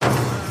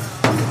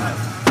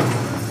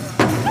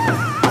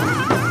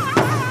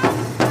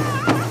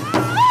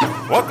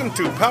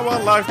Welcome to Pow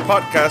Wow Live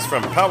Podcast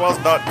from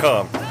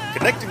powwows.com,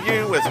 connecting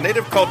you with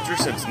Native culture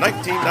since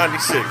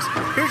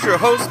 1996. Here's your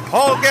host,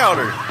 Paul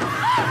Gowder.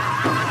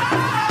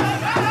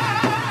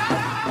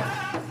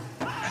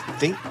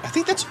 I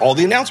think that's all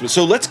the announcements.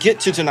 So let's get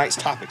to tonight's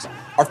topics.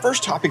 Our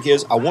first topic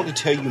is I want to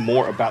tell you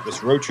more about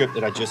this road trip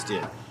that I just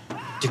did.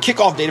 To kick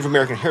off Native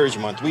American Heritage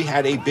Month, we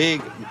had a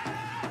big,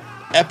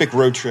 epic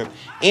road trip,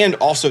 and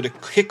also to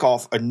kick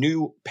off a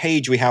new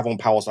page we have on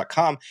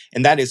powwows.com,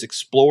 and that is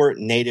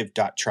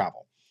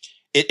explorenative.travel.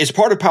 It's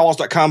part of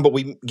powwows.com, but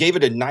we gave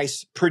it a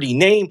nice, pretty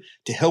name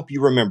to help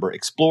you remember,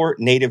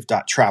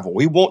 explorenative.travel.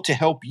 We want to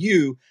help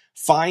you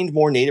find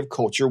more Native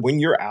culture when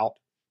you're out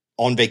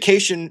on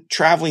vacation,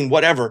 traveling,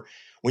 whatever.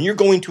 When you're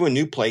going to a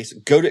new place,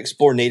 go to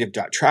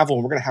explorenative.travel,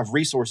 and we're going to have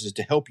resources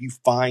to help you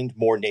find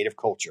more Native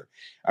culture.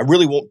 I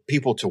really want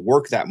people to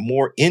work that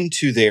more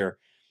into their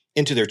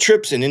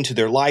trips and into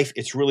their life.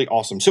 It's really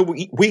awesome. So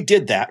we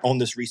did that on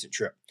this recent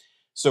trip.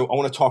 So I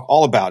want to talk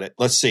all about it.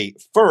 Let's see.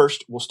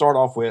 First, we'll start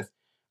off with,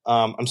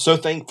 I'm so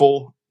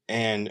thankful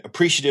and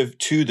appreciative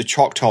to the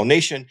Choctaw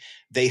Nation.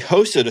 They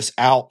hosted us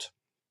out.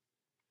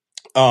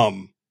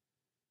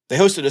 They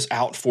hosted us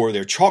out for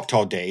their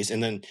Choctaw Days,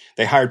 and then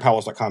they hired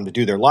powwows.com to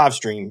do their live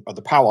stream of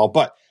the powwow.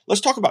 But let's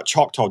talk about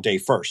Choctaw Day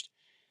first.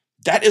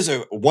 That is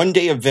a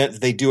one-day event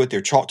that they do at their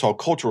Choctaw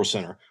Cultural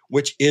Center,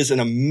 which is an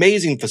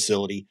amazing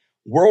facility,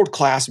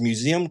 world-class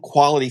museum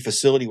quality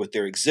facility with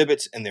their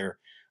exhibits and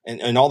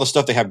and all the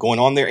stuff they have going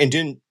on there. And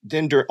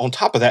then on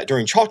top of that,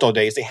 during Choctaw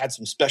Days, they had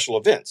some special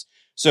events.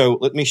 So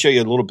let me show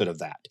you a little bit of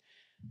that.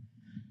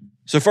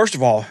 So first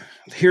of all,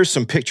 here's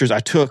some pictures I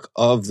took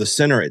of the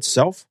center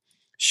itself.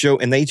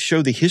 They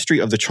show the history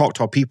of the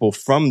Choctaw people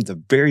from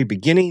the very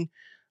beginning,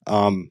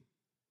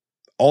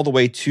 all the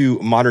way to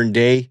modern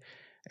day.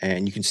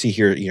 And you can see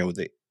here,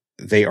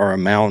 they are a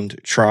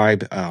mound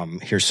tribe.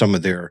 Here's some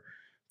of their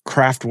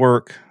craft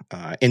work.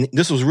 And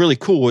this was really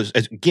cool, was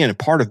again, a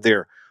part of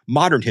their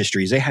modern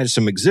histories. They had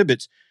some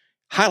exhibits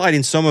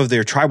highlighting some of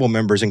their tribal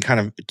members and kind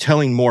of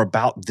telling more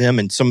about them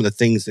and some of the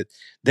things that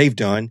they've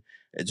done.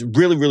 It's a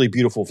really, really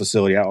beautiful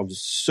facility. I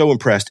was so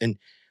impressed. And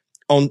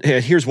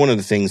here's one of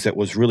the things that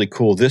was really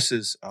cool. This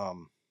is, I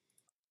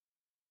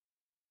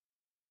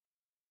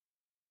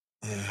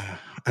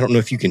don't know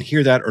if you can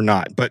hear that or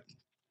not, but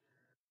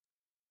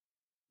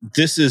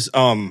this is,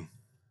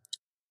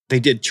 they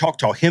did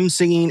Choctaw hymn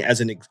singing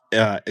as an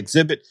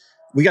exhibit.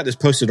 We got this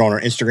posted on our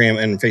Instagram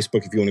and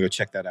Facebook if you want to go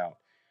check that out.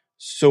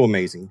 So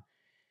amazing.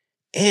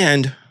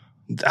 And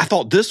I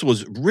thought this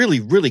was really,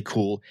 really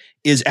cool,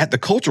 is at the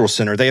Cultural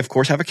Center. They, of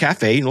course, have a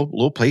cafe, a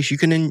little place you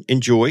can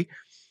enjoy.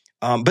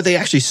 But they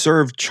actually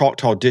serve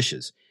Choctaw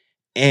dishes,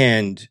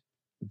 and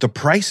the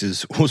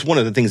prices was one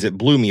of the things that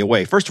blew me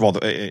away. First of all,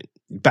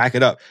 back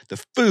it up.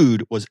 The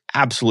food was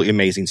absolutely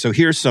amazing. So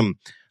here's some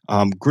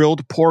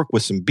grilled pork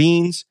with some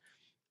beans.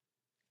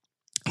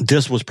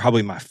 This was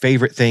probably my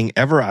favorite thing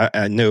ever.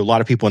 I know a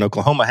lot of people in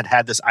Oklahoma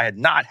had this. I had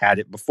not had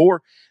it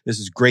before. This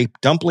is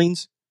grape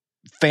dumplings.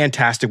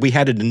 Fantastic. We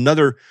had it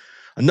another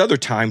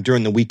time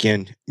during the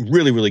weekend.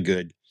 Really, really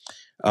good.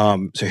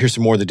 So here's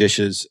some more of the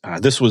dishes.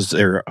 This was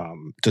their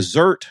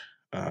dessert,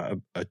 a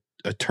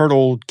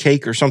turtle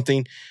cake or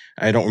something.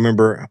 I don't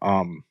remember.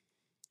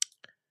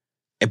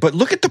 But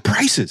look at the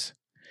prices.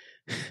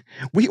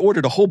 We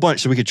ordered a whole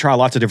bunch so we could try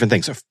lots of different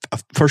things. So,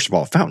 first of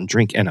all, a fountain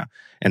drink and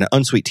an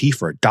unsweet tea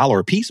for $1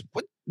 a piece.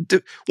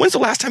 When's the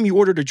last time you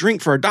ordered a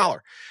drink for $1?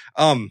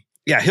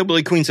 Yeah,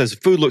 Hillbilly Queen says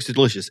food looks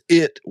delicious.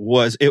 It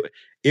was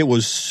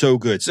so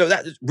good. So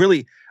that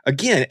really,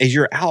 again, as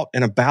you're out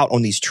and about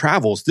on these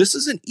travels, this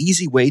is an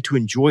easy way to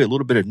enjoy a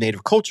little bit of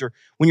Native culture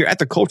when you're at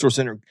the Cultural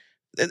Center.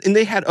 And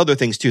they had other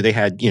things too. They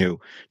had,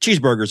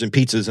 cheeseburgers and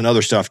pizzas and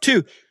other stuff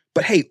too.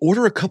 But hey,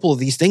 order a couple of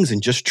these things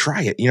and just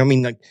try it.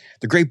 Like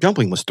the grape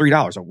dumpling was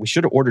 $3. We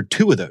should have ordered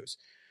 2 of those.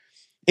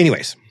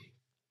 Anyways,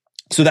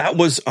 so that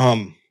was,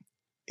 I'm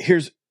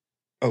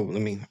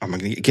going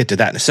to get to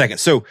that in a second.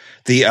 So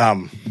the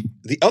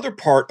other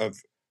part of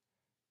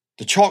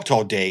the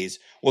Choctaw Days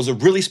was a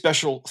really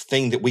special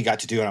thing that we got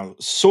to do. And I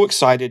was so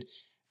excited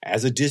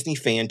as a Disney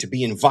fan to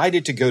be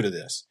invited to go to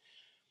this.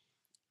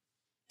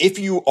 If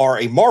you are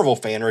a Marvel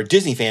fan or a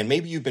Disney fan,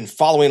 maybe you've been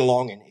following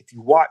along, and if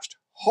you watched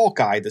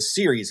Hawkeye, the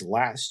series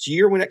last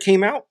year when it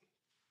came out.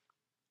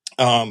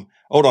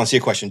 Hold on, see a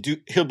question.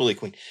 Hillbilly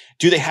Queen,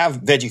 do they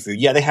have veggie food?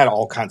 Yeah, they had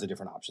all kinds of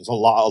different options, a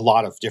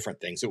lot of different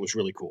things. It was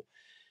really cool.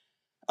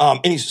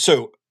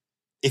 So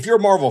if you're a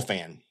Marvel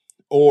fan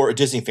or a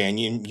Disney fan,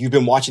 you've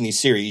been watching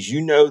these series,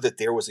 you know that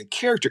there was a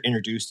character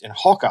introduced in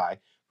Hawkeye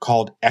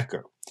called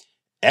Echo.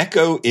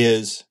 Echo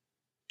is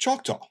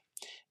Choctaw.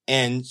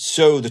 And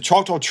so the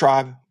Choctaw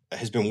tribe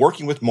has been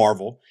working with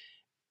Marvel.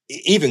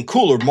 Even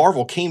cooler,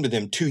 Marvel came to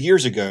them 2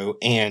 years ago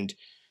and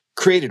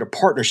created a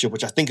partnership,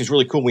 which I think is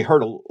really cool. We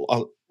heard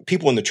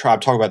people in the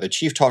tribe talk about it. The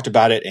chief talked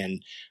about it,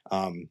 and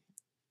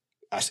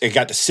I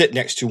got to sit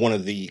next to one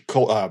of the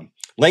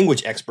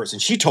language experts,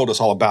 and she told us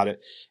all about it.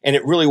 And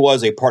it really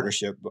was a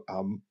partnership.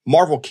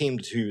 Marvel came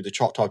to the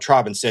Choctaw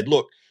tribe and said,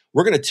 look,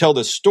 we're going to tell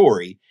this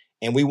story,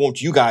 and we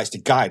want you guys to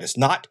guide us,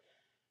 not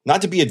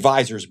not to be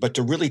advisors, but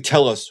to really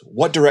tell us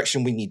what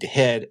direction we need to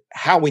head,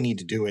 how we need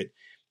to do it,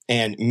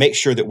 and make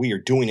sure that we are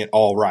doing it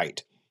all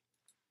right.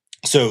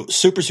 So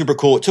super, super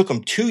cool. It took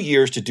them 2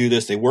 years to do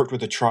this. They worked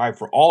with the tribe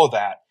for all of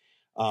that.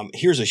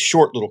 Here's a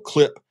short little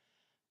clip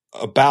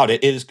about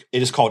it. It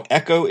is called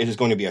Echo. It is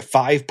going to be a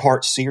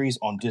 5-part series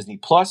on Disney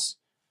Plus.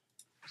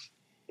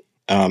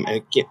 And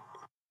again,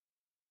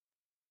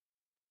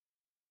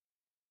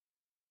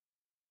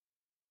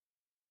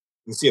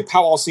 you can see a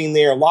powwow scene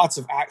there, lots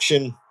of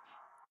action.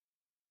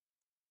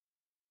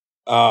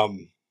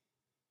 To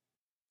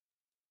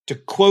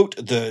quote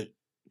the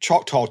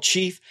Choctaw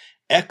chief,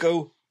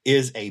 Echo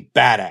is a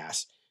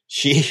badass.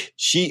 She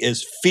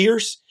is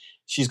fierce.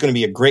 She's going to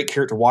be a great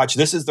character to watch.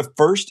 This is the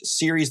first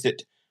series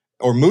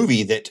or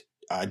movie that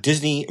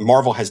Disney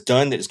Marvel has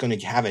done that is going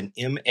to have an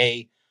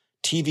MA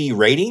TV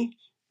rating.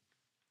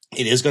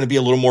 It is going to be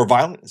a little more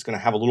violent. It's going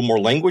to have a little more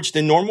language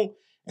than normal,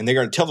 and they're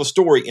going to tell the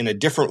story in a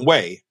different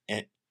way.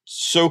 And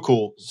so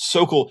cool,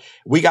 so cool.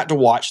 We got to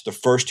watch the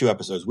first 2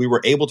 episodes. We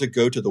were able to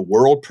go to the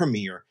world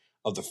premiere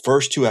of the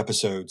first 2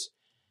 episodes,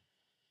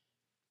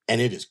 and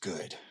it is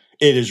good.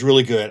 It is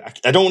really good.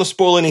 I don't want to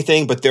spoil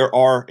anything, but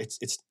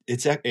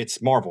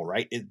it's Marvel,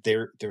 right?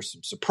 There's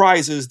some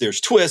surprises, there's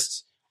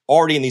twists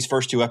already in these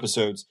first 2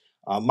 episodes.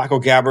 Michael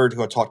Gabbard,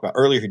 who I talked about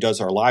earlier, who does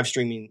our live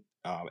streaming,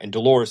 and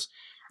Dolores,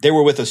 they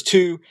were with us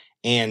too.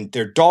 And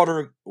their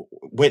daughter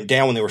went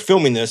down when they were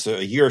filming this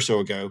a year or so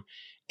ago,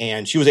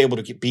 and she was able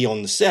to be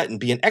on the set and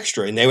be an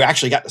extra. And they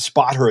actually got to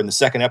spot her in the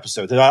second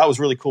episode. That was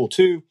really cool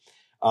too.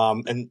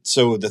 And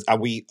so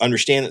we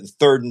understand that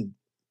the 3rd and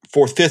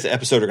 4th, 5th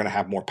episode are going to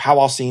have more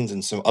powwow scenes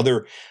and some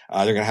other.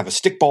 They're going to have a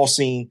stickball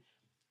scene.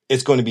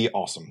 It's going to be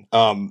awesome.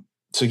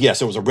 So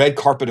yes, it was a red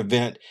carpet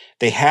event.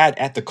 They had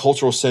at the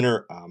Cultural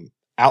Center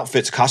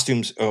outfits,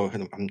 costumes. Oh,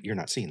 you're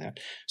not seeing that.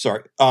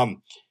 Sorry.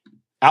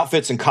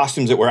 Outfits and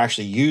costumes that were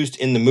actually used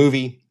in the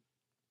movie.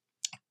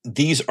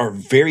 These are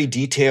very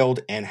detailed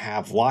and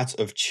have lots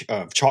of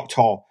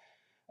Choctaw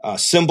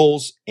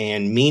symbols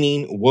and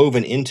meaning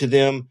woven into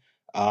them.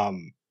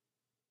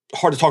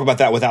 Hard to talk about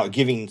that without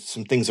giving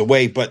some things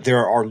away, but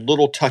there are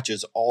little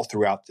touches all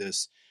throughout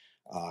this.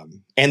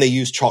 And they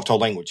use Choctaw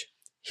language.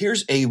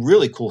 Here's a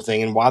really cool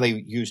thing and why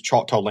they use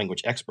Choctaw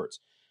language experts.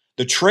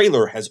 The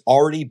trailer has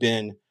already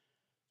been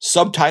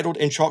subtitled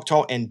in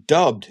Choctaw and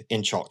dubbed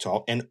in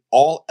Choctaw, and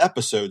all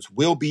episodes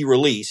will be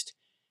released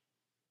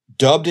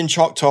dubbed in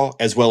Choctaw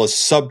as well as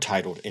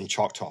subtitled in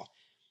Choctaw.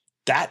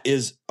 That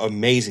is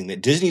amazing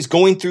that Disney's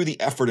going through the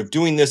effort of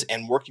doing this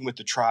and working with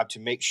the tribe to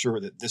make sure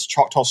that this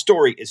Choctaw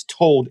story is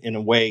told in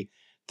a way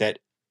that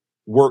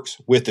works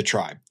with the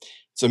tribe.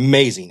 It's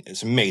amazing.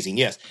 It's amazing.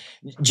 Yes.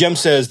 Jim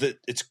says that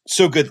it's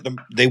so good that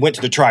they went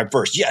to the tribe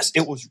first. Yes,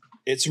 it was.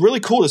 It's really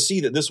cool to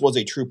see that this was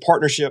a true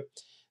partnership.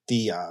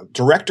 The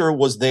director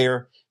was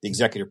there. The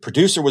executive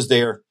producer was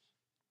there.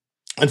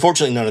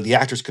 Unfortunately, none of the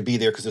actors could be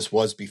there because this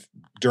was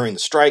during the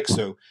strike.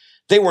 So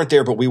they weren't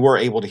there, but we were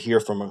able to hear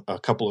from a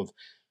couple of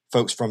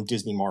folks from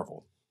Disney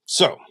Marvel.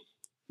 So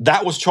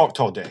that was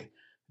Choctaw Day.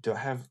 Do I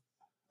have?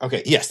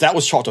 Okay. Yes, that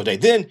was Choctaw Day.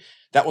 Then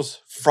that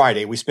was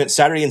Friday. We spent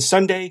Saturday and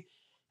Sunday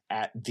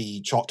at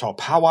the Choctaw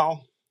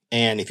Powwow.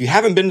 And if you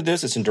haven't been to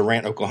this, it's in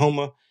Durant,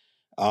 Oklahoma,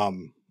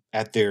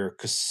 at their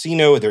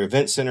casino, at their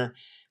event center.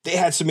 They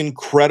had some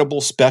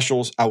incredible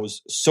specials. I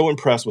was so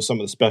impressed with some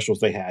of the specials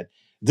they had.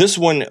 This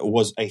one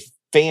was a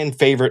fan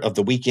favorite of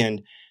the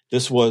weekend.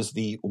 This was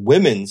the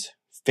women's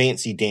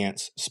fancy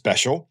dance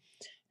special.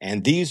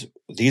 And these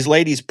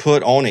ladies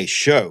put on a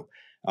show.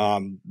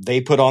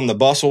 They put on the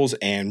bustles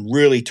and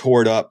really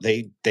tore it up.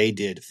 They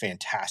did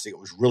fantastic. It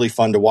was really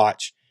fun to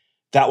watch.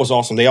 That was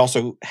awesome. They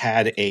also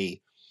had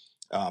a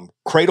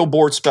cradle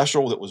board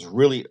special that was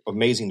really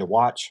amazing to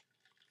watch.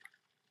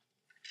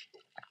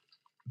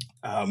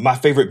 My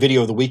favorite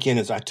video of the weekend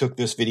is I took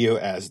this video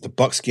as the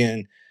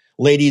buckskin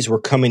ladies were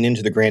coming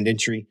into the grand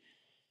entry.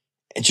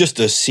 And just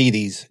to see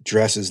these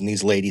dresses and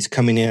these ladies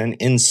coming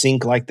in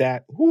sync like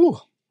that, whew,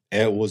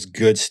 it was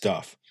good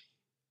stuff.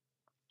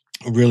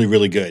 Really,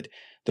 really good.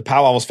 The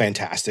powwow was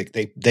fantastic.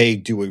 They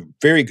do a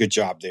very good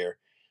job there.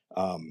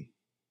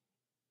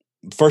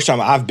 First time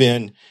I've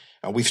been,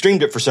 we've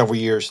streamed it for several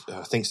years,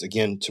 thanks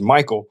again to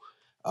Michael.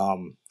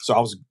 So I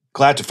was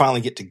glad to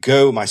finally get to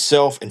go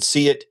myself and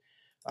see it.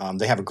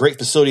 They have a great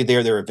facility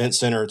there, their event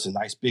center. It's a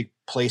nice big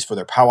place for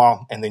their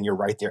powwow. And then you're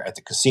right there at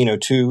the casino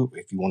too,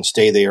 if you want to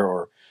stay there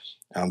or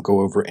go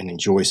over and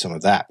enjoy some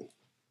of that.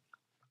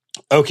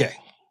 Okay.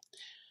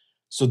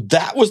 So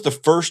that was the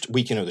first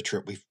weekend of the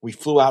trip. We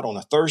flew out on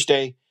a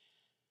Thursday,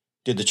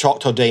 did the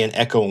Choctaw Day and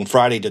Echo on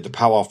Friday, did the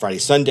powwow Friday,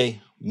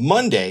 Sunday.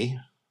 Monday,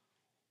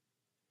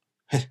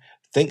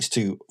 thanks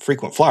to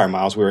frequent flyer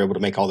miles, we were able to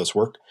make all this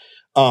work.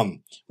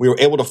 We were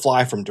able to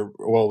fly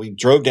we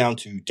drove down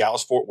to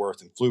Dallas-Fort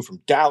Worth and flew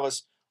from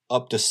Dallas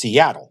up to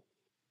Seattle.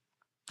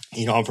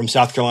 You know, I'm from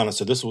South Carolina,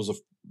 so this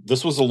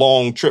was a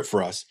long trip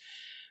for us.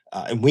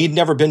 And we'd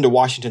never been to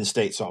Washington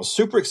State, so I was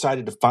super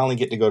excited to finally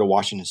get to go to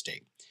Washington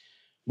State.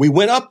 We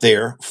went up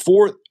there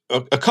for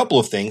a couple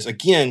of things.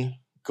 Again,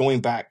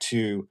 going back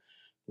to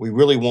we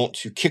really want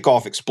to kick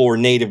off Explore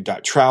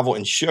Native.travel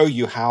and show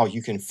you how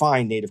you can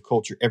find Native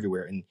culture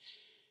everywhere. And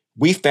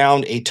we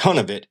found a ton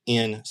of it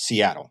in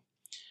Seattle.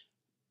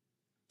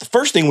 The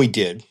first thing we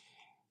did,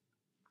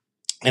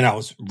 and I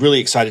was really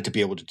excited to be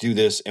able to do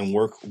this and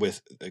work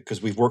with,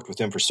 because we've worked with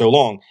them for so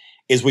long,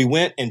 is we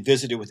went and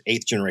visited with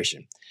 8th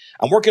Generation.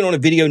 I'm working on a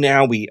video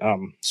now. We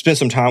spent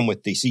some time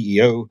with the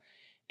CEO,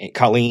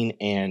 Colleen,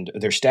 and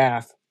their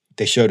staff.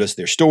 They showed us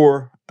their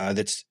store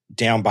that's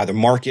down by the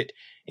market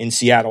in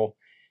Seattle.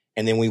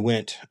 And then we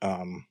went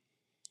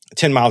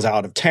 10 miles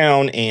out of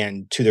town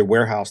and to their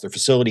warehouse, their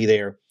facility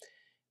there.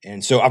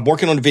 And so I'm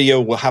working on the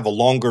video. We'll have a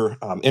longer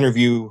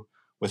interview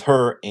with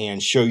her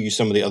and show you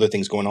some of the other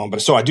things going on.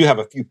 But so I do have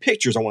a few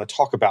pictures I want to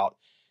talk about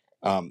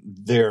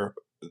them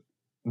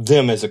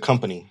as a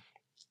company.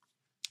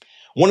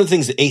 One of the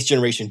things that 8th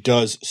Generation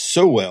does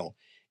so well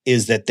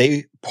is that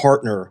they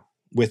partner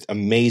with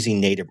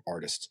amazing Native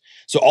artists.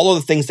 So all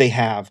of the things they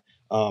have,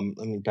 let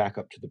me back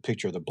up to the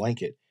picture of the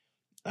blanket.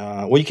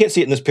 Well, you can't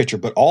see it in this picture,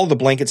 but all the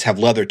blankets have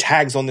leather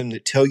tags on them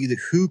that tell you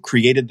who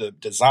created the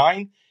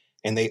design,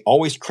 and they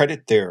always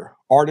credit their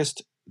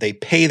artist. They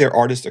pay their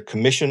artist a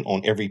commission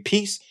on every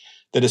piece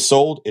that is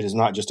sold. It is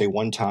not just a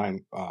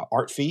one-time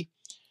art fee.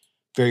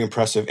 Very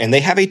impressive. And they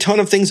have a ton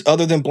of things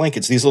other than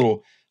blankets. These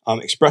little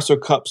espresso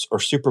cups are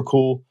super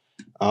cool.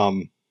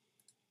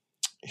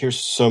 Here's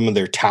some of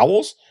their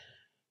towels.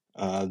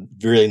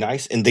 Really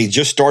nice. And they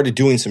just started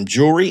doing some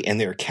jewelry,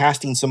 and they're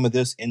casting some of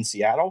this in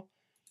Seattle.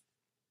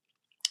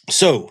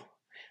 So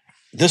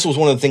this was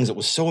one of the things that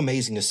was so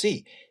amazing to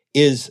see,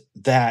 is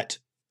that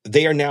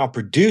they are now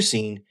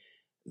producing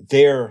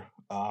their,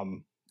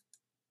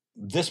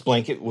 this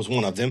blanket was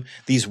one of them,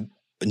 these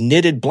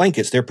knitted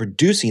blankets. They're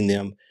producing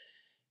them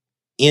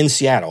in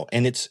Seattle.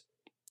 And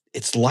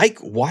it's like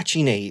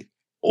watching a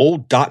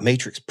old dot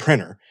matrix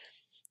printer.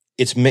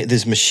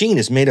 This machine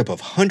is made up of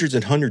hundreds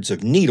and hundreds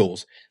of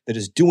needles that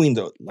is doing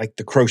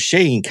the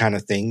crocheting kind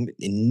of thing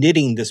and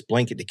knitting this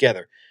blanket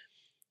together.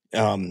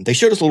 They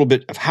showed us a little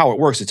bit of how it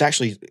works. It's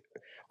actually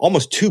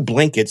almost two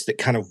blankets that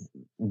kind of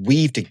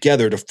weave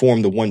together to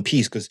form the one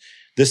piece, because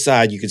this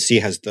side you can see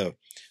has the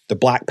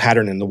black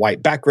pattern and the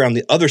white background.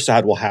 The other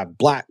side will have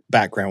black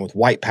background with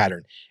white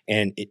pattern,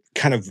 and it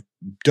kind of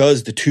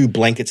does the two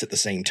blankets at the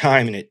same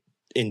time, and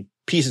in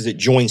pieces it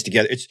joins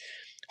together. It's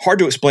hard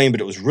to explain, but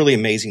it was really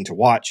amazing to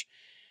watch,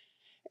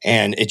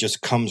 and it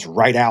just comes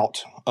right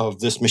out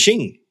of this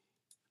machine.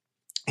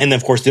 And then,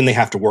 of course, then they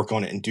have to work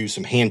on it and do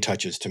some hand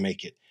touches to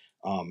make it.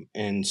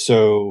 And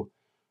so,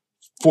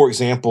 for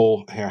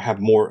example, here I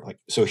have more.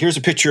 So here's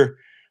a picture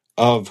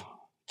of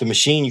the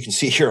machine. You can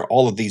see here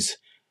all of these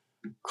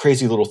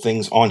crazy little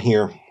things on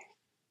here.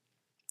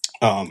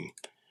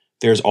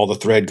 There's all the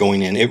thread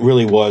going in. It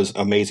really was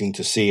amazing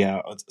to see.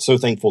 So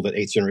thankful that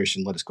 8th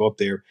Generation let us go up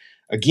there.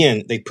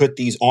 Again, they put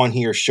these on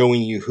here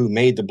showing you who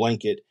made the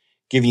blanket,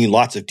 giving you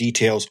lots of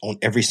details on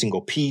every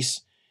single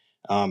piece.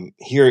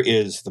 Here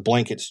is the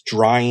blankets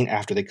drying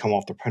after they come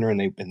off the printer and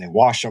they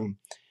wash them.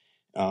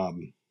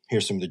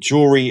 Here's some of the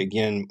jewelry.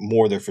 Again,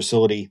 more of their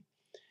facility.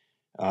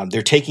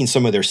 They're taking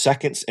some of their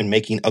seconds and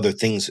making other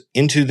things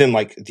into them,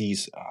 like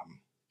these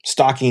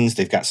stockings.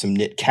 They've got some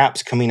knit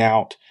caps coming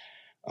out.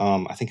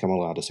 I think I'm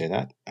allowed to say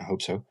that. I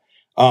hope so.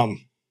 But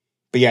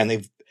yeah, and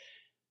they've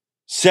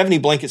 70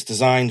 blankets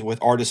designed with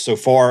artists so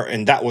far.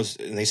 And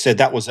they said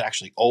that was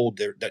actually old.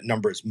 That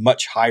number is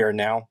much higher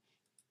now.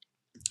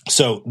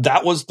 So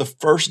that was the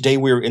first day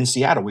we were in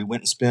Seattle. We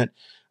went and spent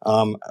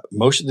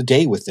most of the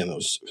day with them. It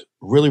was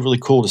really, really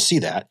cool to see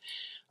that.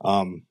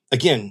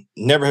 Again,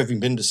 never having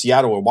been to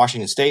Seattle or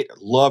Washington State,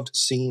 loved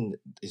seeing.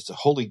 It's a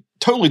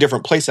totally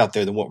different place out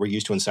there than what we're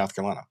used to in South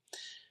Carolina.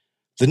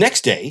 The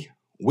next day,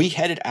 we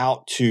headed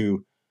out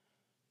to,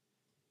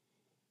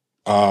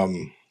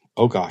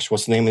 oh gosh,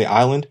 what's the name of the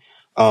island?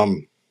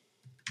 I'm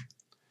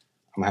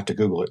gonna have to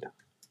Google it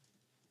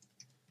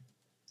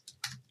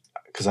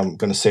because I'm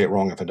going to say it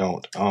wrong if I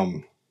don't.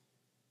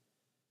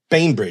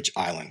 Bainbridge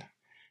Island.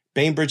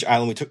 Bainbridge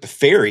Island. We took the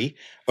ferry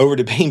over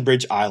to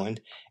Bainbridge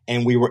Island,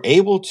 and we were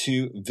able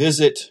to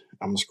visit.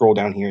 I'm going to scroll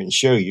down here and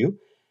show you.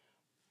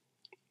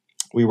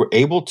 We were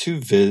able to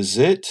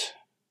visit.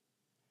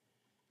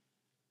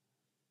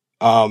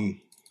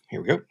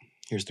 Here we go.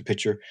 Here's the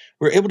picture.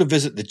 We were able to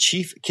visit the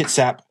Chief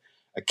Kitsap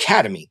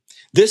Academy.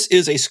 This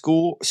is a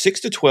school, 6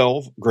 to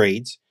 12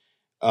 grades,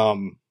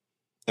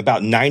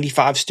 about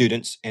 95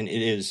 students, and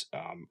it is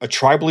a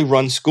tribally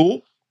run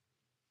school.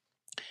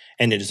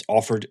 And it is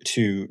offered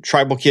to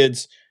tribal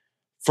kids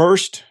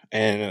first,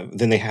 and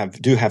then they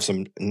do have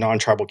some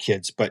non-tribal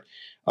kids, but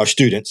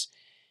students.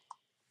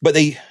 But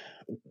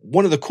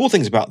one of the cool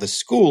things about this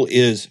school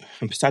is,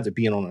 besides it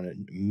being on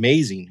an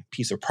amazing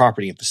piece of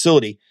property and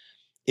facility,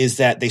 is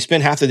that they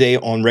spend half the day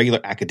on regular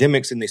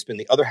academics, and they spend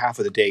the other half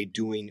of the day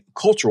doing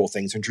cultural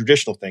things and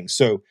traditional things.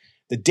 So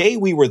the day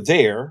we were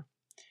there,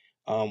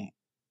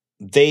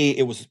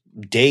 it was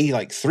day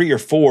like 3 or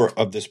 4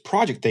 of this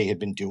project they had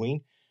been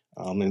doing.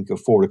 Let me go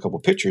forward a couple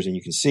of pictures, and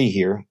you can see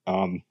here.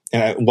 And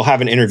we'll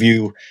have an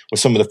interview with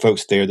some of the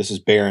folks there. This is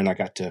Baron. I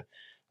got to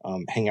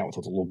hang out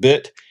with a little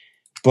bit.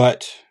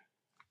 but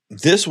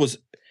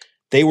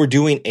they were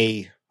doing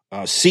a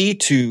sea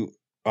to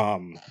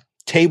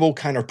table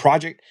kind of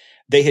project.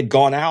 They had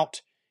gone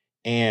out,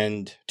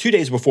 and 2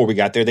 days before we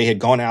got there, they had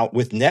gone out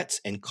with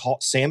nets and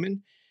caught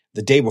salmon.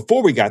 The day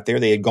before we got there,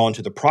 they had gone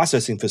to the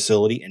processing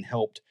facility and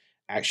helped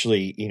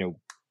actually,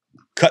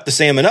 cut the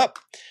salmon up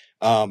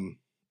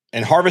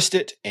and harvest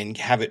it and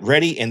have it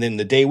ready. And then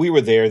the day we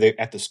were there,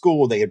 at the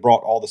school, they had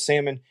brought all the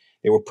salmon.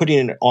 They were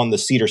putting it on the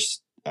cedar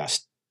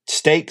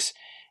stakes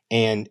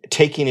and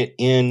taking it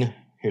in.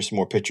 Here's some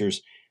more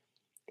pictures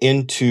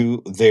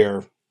into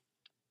their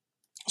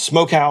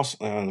smokehouse.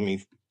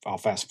 I'll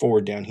fast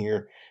forward down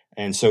here.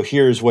 And so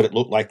here's what it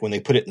looked like when they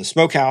put it in the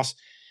smokehouse.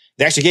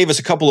 They actually gave us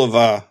a couple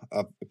of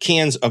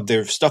cans of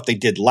their stuff they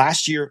did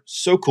last year.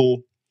 So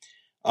cool.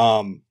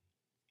 But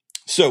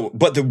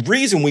the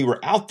reason we were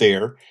out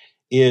there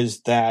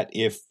is that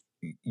if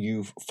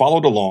you've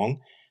followed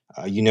along,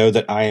 you know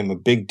that I am a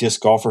big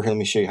disc golfer. Here, let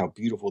me show you how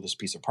beautiful this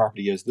piece of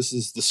property is. This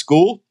is the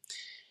school.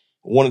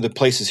 One of the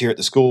places here at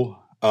the school.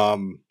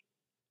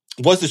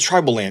 Was this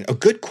tribal land? A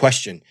good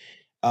question.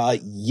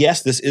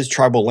 Yes, this is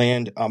tribal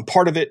land.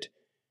 Part of it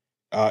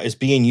is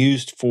being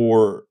used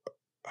for.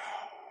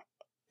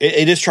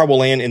 It is tribal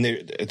land, and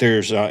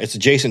there's it's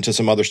adjacent to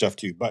some other stuff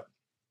too. But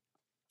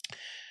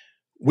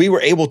we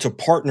were able to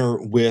partner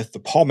with the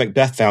Paul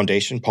McBeth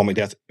Foundation. Paul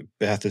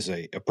McBeth is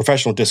a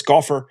professional disc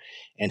golfer,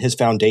 and his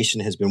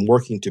foundation has been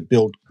working to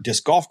build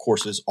disc golf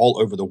courses all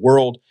over the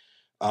world,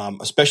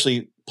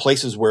 especially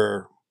places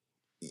where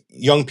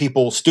young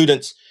people,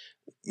 students,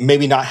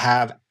 maybe not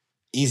have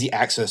easy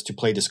access to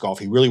play disc golf.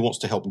 He really wants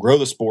to help grow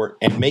the sport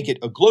and make it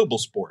a global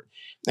sport.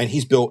 And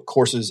he's built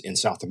courses in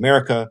South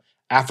America,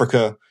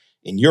 Africa,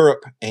 in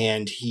Europe,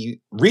 and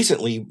he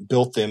recently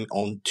built them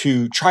on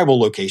 2 tribal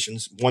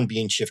locations, one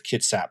being Chief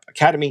Kitsap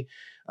Academy.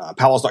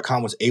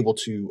 Powwows.com was able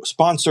to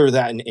sponsor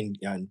that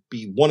and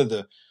be one of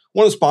the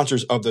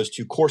sponsors of those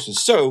 2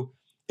 courses. So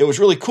it was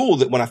really cool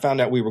that when I found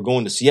out we were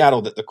going to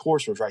Seattle, that the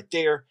course was right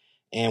there,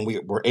 and we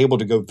were able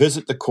to go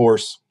visit the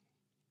course.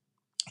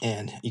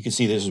 And you can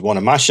see this is one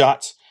of my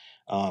shots.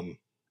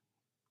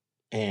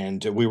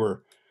 And we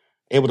were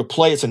able to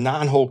play. It's a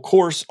 9-hole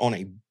course on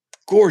a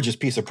gorgeous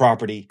piece of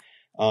property.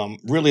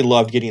 Really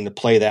loved getting to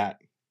play that.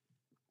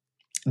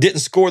 Didn't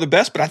score the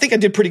best, but I think I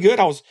did pretty good.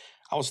 I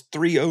was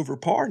 3 over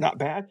par, not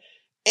bad.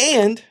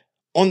 And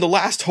on the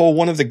last hole,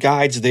 one of the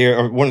guides there,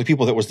 or one of the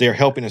people that was there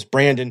helping us,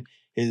 Brandon,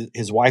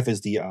 his wife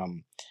is the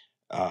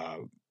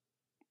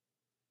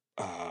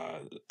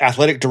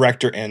athletic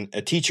director and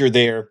a teacher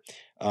there.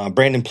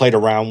 Brandon played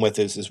around with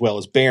us, as well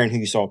as Barron, who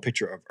you saw a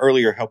picture of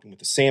earlier, helping with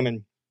the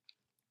salmon.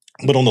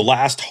 But on the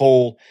last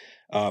hole,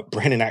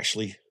 Brandon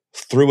actually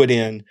threw it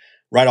in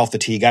right off the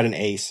tee, got an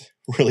ace.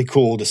 Really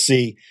cool to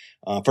see.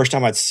 First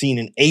time I'd seen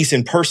an ace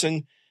in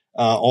person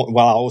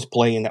while I was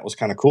playing. That was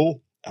kind of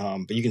cool.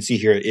 But you can see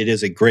here, it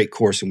is a great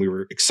course, and we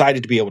were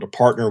excited to be able to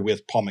partner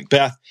with Paul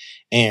McBeth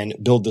and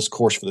build this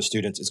course for the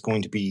students. It's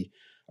going to be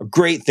a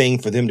great thing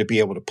for them to be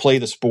able to play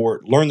the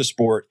sport, learn the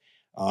sport.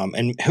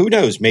 And who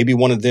knows, maybe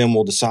one of them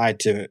will decide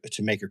to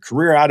make a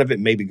career out of it,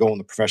 maybe go on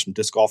the professional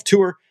disc golf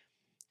tour,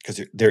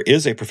 because there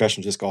is a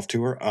professional disc golf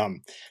tour.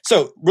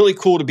 So really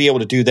cool to be able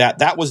to do that.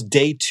 That was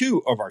day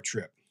 2 of our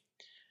trip.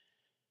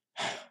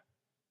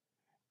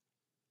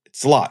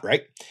 It's a lot,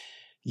 right?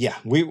 Yeah,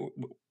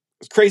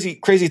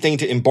 crazy thing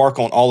to embark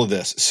on all of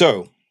this.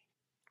 So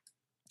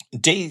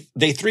day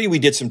 3, we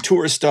did some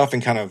tourist stuff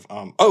and kind of,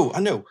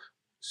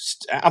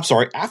 I'm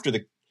sorry. After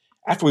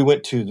we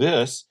went to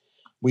this,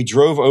 we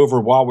drove over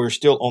while we were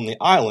still on the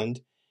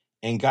island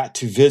and got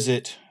to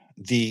visit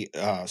the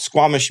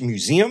Squamish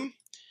Museum.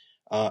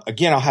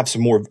 Again, I'll have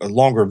some more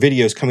longer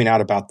videos coming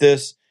out about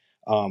this.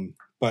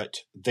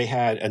 But they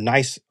had a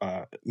nice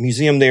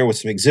museum there with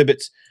some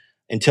exhibits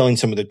and telling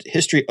some of the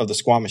history of the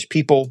Squamish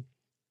people.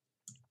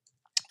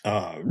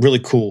 Really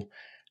cool,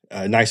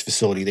 nice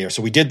facility there.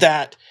 So we did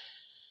that.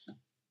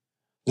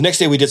 The next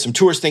day we did some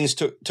tourist things,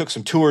 took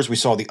some tours. We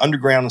saw the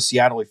underground in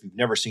Seattle. If you've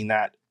never seen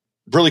that,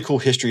 really cool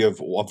history of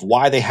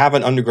why they have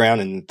an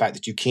underground, and the fact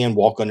that you can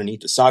walk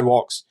underneath the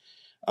sidewalks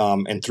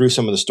and through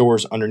some of the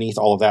stores underneath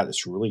all of that.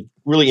 It's really,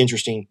 really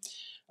interesting.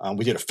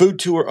 We did a food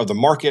tour of the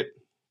market.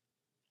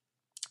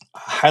 I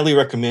highly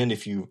recommend,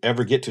 if you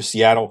ever get to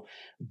Seattle,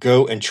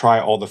 go and try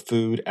all the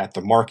food at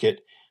the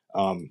market.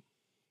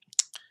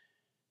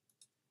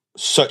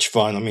 Such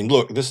fun. I mean,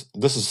 look, this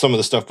is some of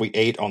the stuff we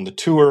ate on the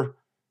tour.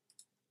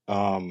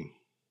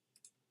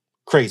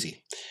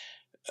 Crazy.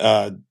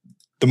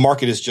 The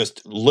market is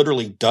just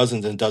literally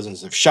dozens and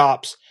dozens of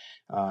shops.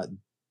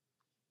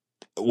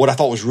 What I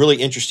thought was really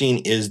interesting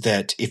is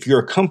that if you're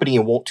a company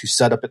and want to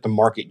set up at the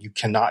market, you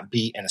cannot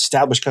be an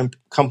established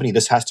company.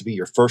 This has to be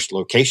your first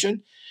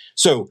location.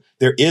 So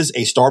there is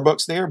a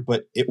Starbucks there,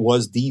 but it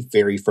was the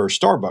very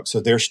first Starbucks. So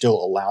they're still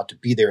allowed to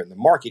be there in the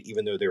market,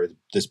 even though they're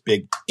this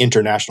big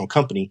international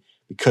company,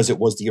 because it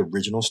was the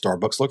original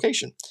Starbucks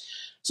location.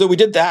 So we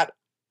did that.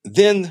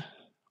 Then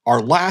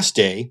our last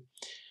day,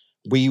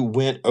 we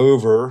went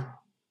over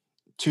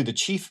to the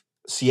Chief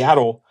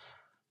Seattle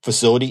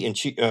facility in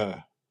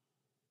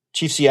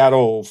Chief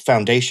Seattle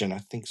Foundation, I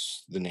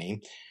think's the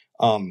name.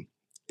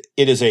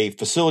 It is a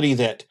facility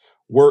that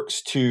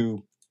works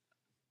to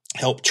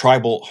help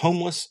tribal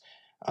homeless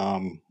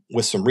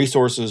with some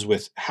resources,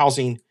 with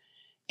housing.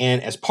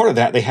 And as part of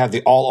that, they have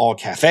the All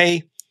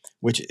Cafe,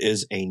 which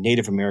is a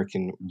Native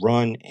American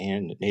run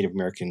and Native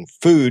American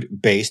food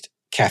based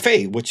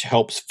cafe, which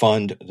helps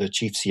fund the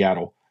Chief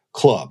Seattle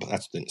Club.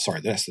 That's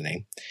the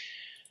name.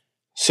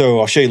 So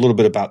I'll show you a little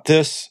bit about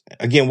this.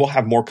 Again, we'll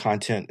have more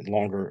content and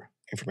longer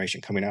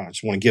information coming out. I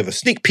just want to give a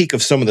sneak peek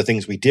of some of the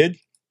things we did.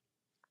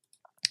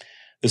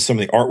 This is some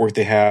of the artwork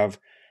they have.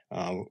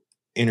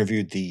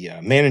 Interviewed the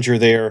manager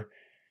there.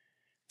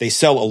 They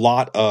sell a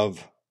lot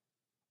of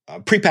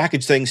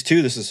prepackaged things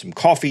too. This is some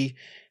coffee.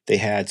 They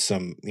had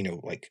some,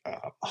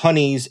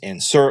 honeys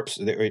and syrups.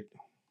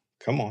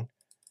 Come on.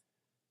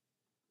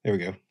 There we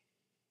go.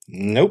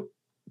 Nope.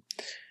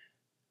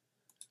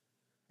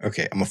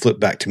 Okay, I'm going to flip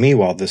back to me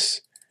while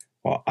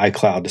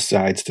iCloud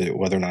decides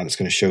whether or not it's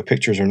going to show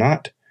pictures or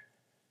not.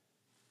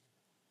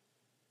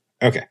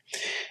 Okay.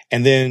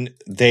 And then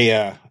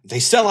they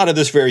sell out of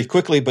this very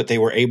quickly, but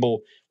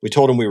we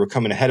told them we were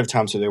coming ahead of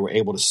time, so they were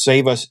able to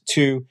save us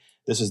too.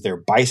 This is their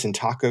bison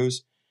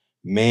tacos.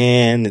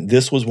 Man,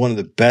 this was one of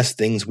the best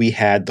things we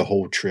had the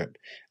whole trip.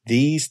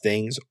 These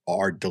things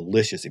are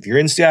delicious. If you're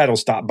in Seattle,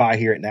 stop by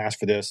here and ask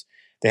for this.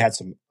 They had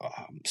some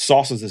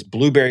sauces, this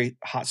blueberry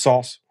hot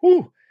sauce.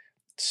 Whew,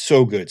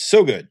 so good,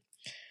 so good.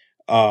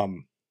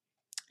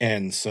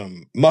 And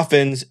some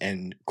muffins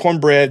and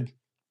cornbread.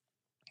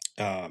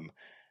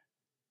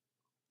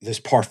 This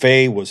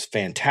parfait was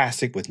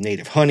fantastic with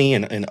native honey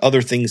and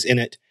other things in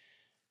it.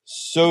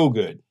 So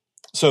good.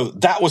 So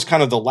that was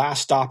kind of the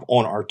last stop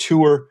on our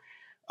tour.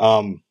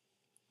 So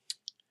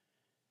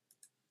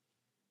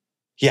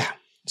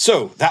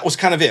that was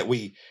kind of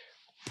it.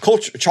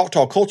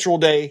 Choctaw Cultural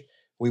Day.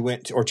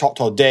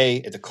 Choctaw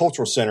Day at the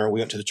Cultural Center.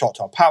 We went to the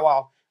Choctaw Pow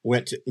Wow. We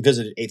went to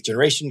visited 8th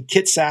Generation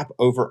Kitsap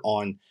over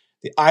on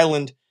the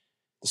island,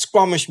 the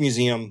Squamish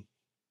Museum,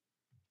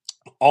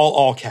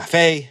 All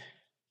Cafe.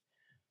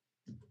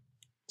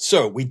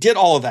 So we did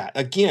all of that.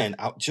 Again,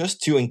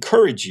 just to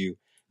encourage you,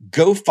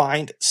 go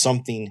find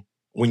something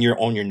when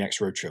you're on your next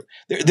road trip.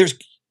 There's,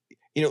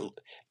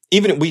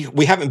 even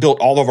we haven't built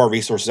all of our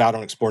resources out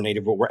on Explore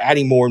Native, but we're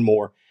adding more and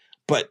more.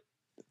 But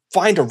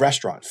find a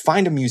restaurant,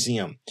 find a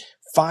museum,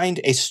 find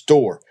a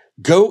store,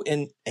 go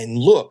and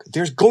look.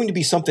 There's going to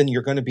be something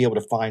you're going to be able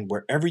to find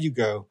wherever you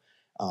go.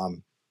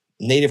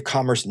 Native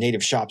commerce,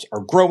 native shops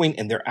are growing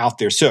and they're out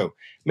there. So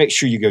make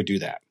sure you go do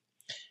that.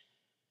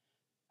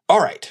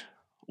 All right.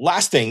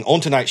 Last thing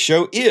on tonight's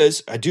show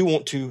is I do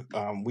want to,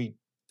 we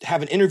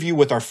have an interview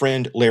with our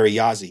friend Larry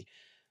Yazzie.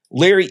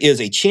 Larry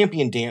is a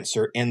champion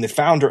dancer and the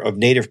founder of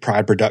Native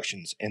Pride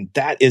Productions. And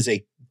that is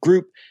a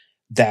group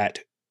that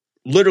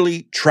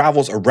literally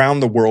travels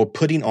around the world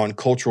putting on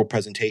cultural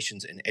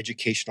presentations and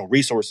educational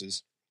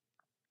resources.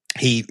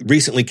 He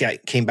recently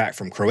came back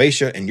from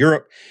Croatia and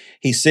Europe.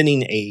 He's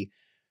sending a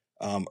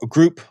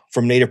group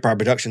from Native Pride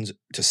Productions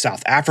to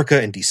South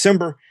Africa in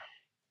December.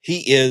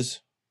 He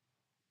is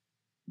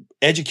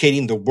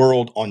educating the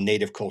world on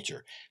Native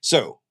culture.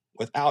 So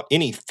without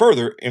any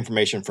further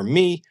information from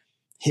me,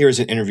 here's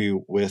an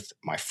interview with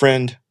my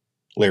friend,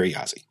 Larry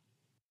Yazzie.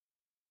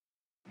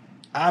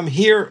 I'm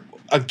here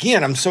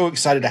again. I'm so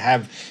excited to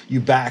have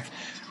you back.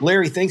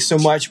 Larry, thanks so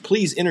much.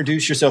 Please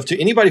introduce yourself to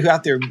anybody who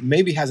out there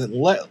maybe hasn't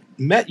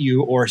met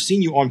you or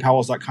seen you on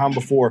powwows.com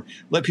before.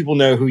 Let people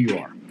know who you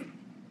are.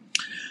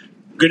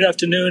 Good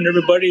afternoon,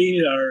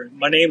 everybody.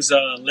 My name's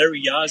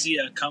Larry Yazzie.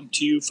 I come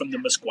to you from the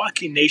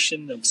Meskwaki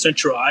Nation of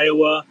Central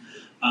Iowa.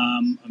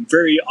 I'm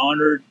very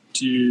honored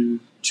to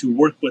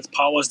work with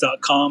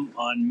powwows.com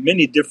on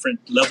many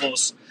different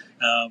levels,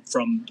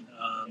 from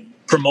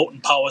promoting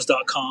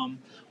powwows.com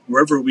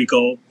wherever we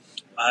go.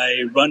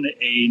 I run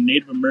a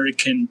Native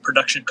American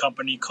production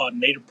company called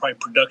Native Pride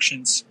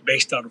Productions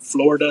based out of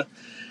Florida.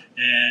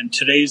 And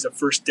today is the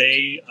first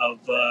day of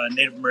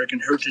Native American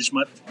Heritage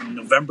Month in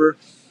November.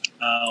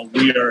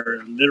 We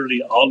are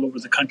literally all over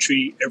the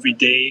country every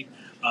day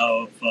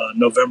of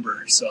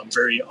November. So I'm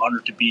very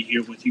honored to be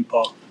here with you,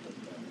 Paul.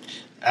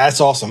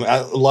 That's awesome.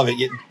 I love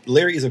it.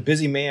 Larry is a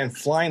busy man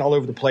flying all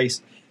over the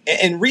place.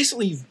 And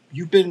recently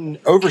you've been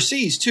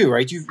overseas too,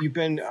 right? You've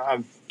been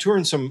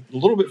touring a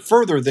little bit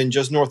further than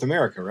just North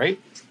America, right?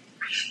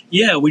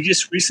 Yeah, we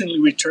just recently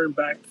returned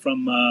back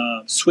from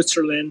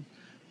Switzerland,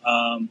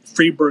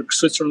 Freiburg,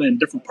 Switzerland,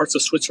 different parts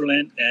of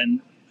Switzerland.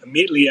 And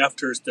immediately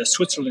after the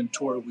Switzerland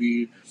tour,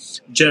 we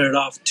jetted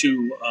off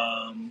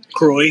to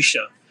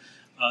Croatia,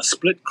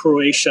 Split,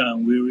 Croatia.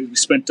 We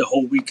spent the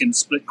whole week in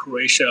Split,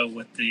 Croatia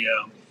with the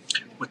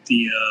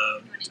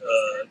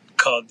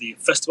called the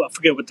festival. I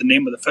forget what the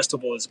name of the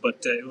festival is,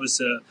 but it was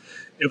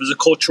a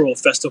cultural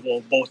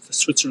festival, both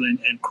Switzerland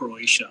and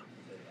Croatia.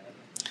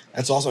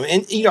 That's awesome.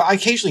 And I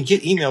occasionally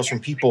get emails from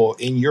people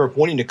in Europe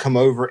wanting to come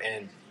over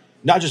and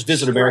not just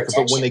visit America,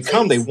 but when they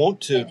come, they want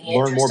to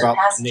learn more about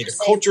Native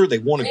culture. They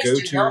want to go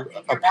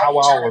to a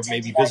powwow or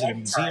maybe visit a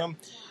museum.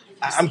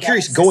 I'm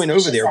curious, going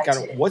over there,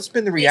 kind of, what's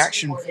been the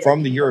reaction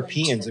from the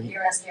Europeans? I mean,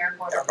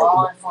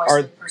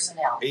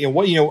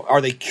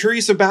 are they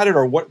curious about it,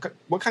 or what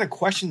kind of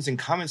questions and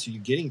comments are you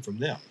getting from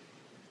them?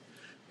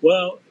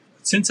 Well,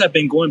 since I've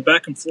been going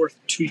back and forth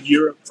to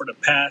Europe for the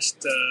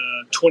past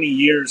 20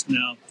 years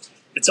now,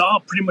 it's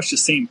all pretty much the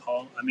same,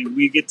 Paul. I mean,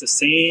 we get the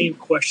same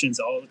questions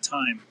all the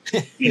time.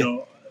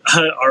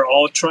 Are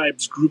all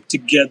tribes grouped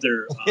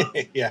together?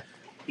 Yeah.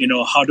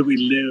 How do we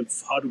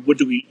live? What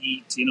do we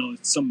eat?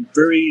 Some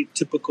very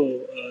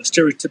typical,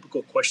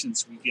 stereotypical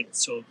questions we get.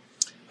 So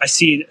I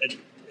see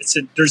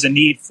there's a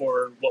need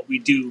for what we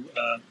do,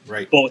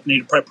 right. Both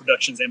Native Pride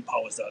Productions and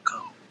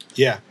powwows.com.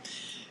 Yeah.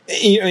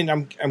 And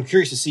I'm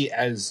curious to see,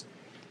 as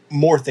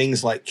more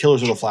things like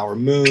Killers of the Flower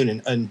Moon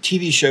and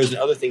TV shows and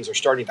other things are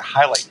starting to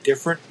highlight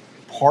different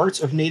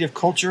parts of Native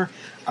culture,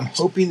 I'm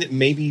hoping that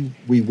maybe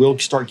we will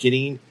start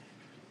getting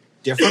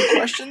different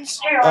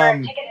questions.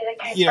 As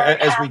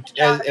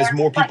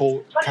more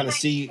people kind of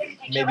see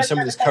maybe some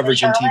of this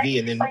coverage on TV,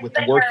 and then with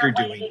the work you're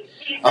doing.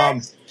 All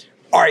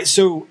right,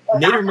 so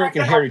Native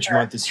American Heritage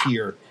Month is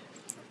here,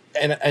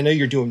 and I know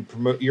you're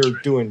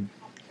going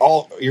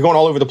all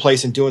over the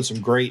place and doing some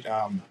great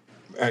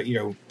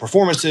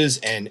performances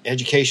and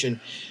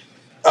education.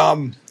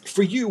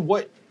 For you,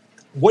 what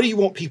do you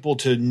want people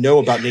to know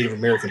about Native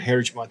American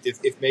Heritage Month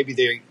if maybe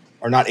they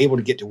are not able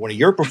to get to one of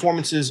your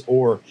performances,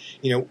 or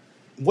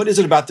what is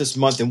it about this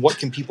month, and what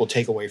can people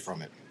take away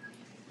from it?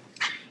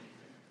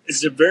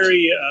 It's a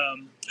very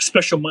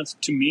special month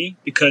to me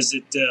because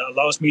it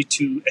allows me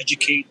to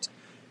educate,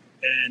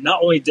 and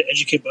not only to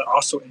educate, but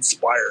also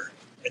inspire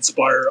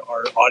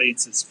our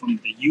audiences,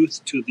 from the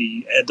youth to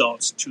the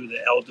adults to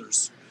the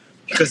elders.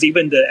 Because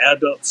even the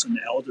adults and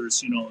the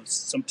elders,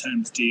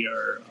 sometimes they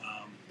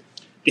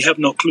have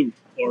no clue,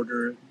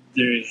 or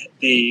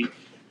they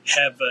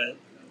have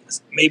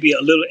maybe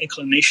a little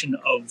inclination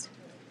of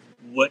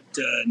what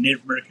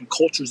Native American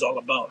culture is all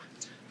about.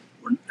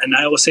 And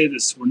I always say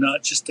this: we're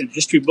not just in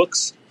history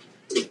books,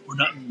 we're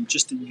not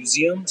just in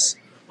museums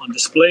on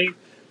display.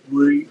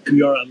 We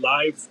are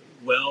alive,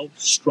 well,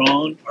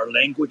 strong. Our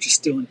language is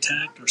still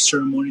intact. Our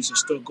ceremonies are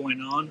still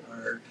going on.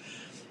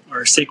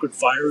 Our sacred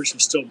fires are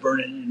still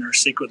burning in our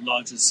sacred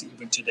lodges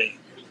even today.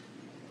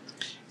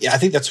 Yeah, I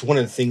think that's one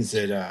of the things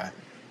that I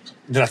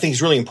think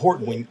is really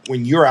important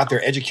when you're out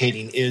there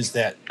educating, is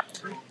that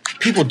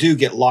people do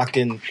get locked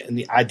in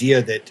the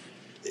idea that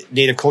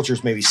Native culture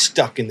is maybe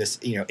stuck in this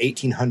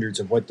 1800s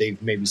of what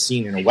they've maybe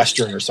seen in a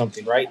Western or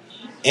something, right?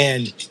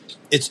 And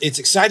it's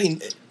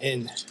exciting,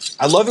 and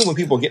I love it when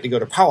people get to go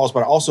to powwows,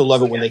 but I also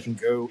love it when they can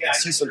go and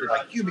see something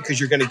like you, because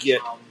you're going to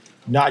get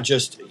not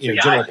just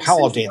general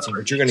powwow dancing,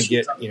 but you're going to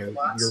get your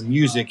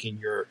music and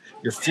your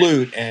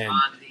flute and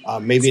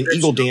maybe an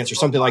eagle dance or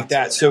something like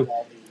that. So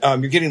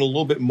you're getting a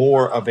little bit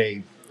more of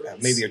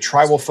maybe a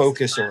tribal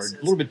focus, or a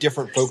little bit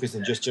different focus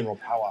than just general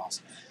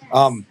powwows.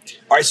 All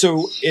right,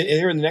 so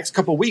in the next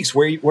couple of weeks,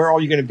 where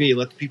are you going to be?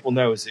 Let the people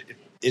know. Is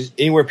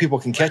anywhere people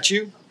can catch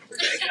you?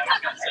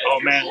 Oh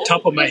man,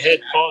 top of my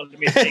head, Paul. Let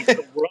me think.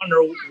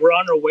 We're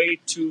on our way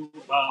to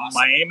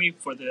Miami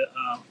for the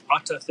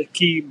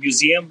Atateki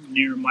Museum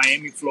near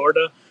Miami,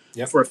 Florida,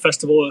 for a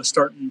festival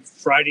starting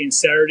Friday and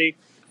Saturday.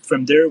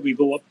 From there, we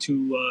go up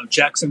to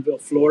Jacksonville,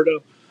 Florida,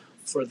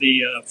 for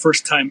the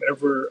first time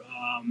ever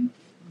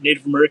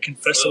Native American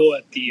festival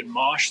at the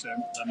MOSH, the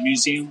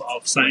Museum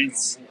of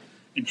Science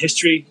and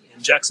History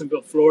in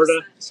Jacksonville,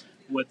 Florida,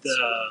 with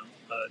the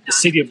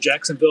city of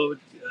Jacksonville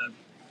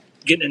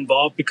getting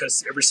involved,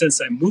 because ever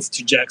since I moved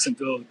to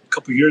Jacksonville a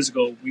couple of years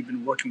ago, we've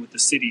been working with the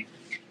city,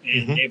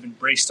 and they've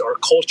embraced our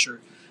culture.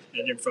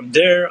 And then from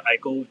there, I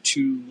go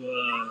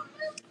to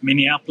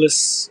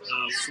Minneapolis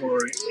for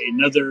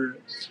another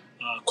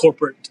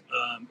corporate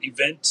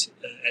event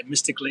at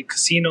Mystic Lake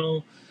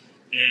Casino.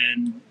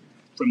 And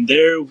from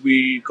there,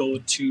 we go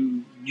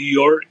to New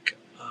York,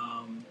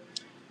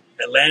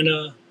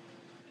 Atlanta,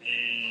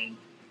 and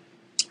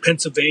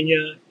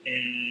Pennsylvania,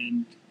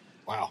 and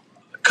wow,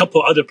 a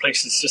couple other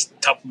places, just the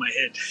top of my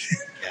head.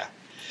 Yeah.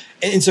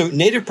 And so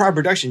Native Pride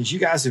Productions, you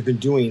guys have been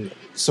doing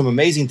some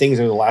amazing things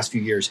over the last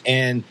few years.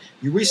 And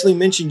you recently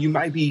mentioned you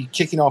might be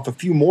kicking off a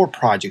few more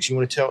projects. You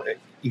want to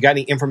you got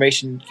any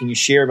information? Can you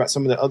share about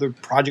some of the other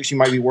projects you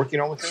might be working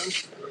on with them?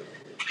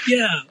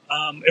 Yeah.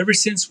 Ever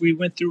since we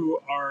went through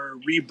our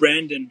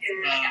rebranding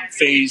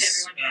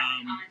phase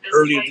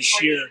earlier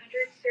this year,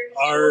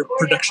 our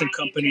production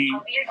company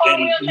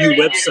and new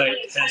website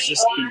has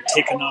just been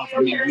taken off.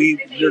 I mean,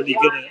 we literally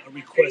get a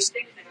request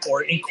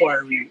or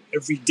inquiry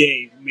every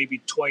day, maybe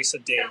twice a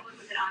day.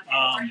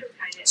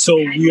 So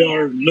we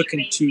are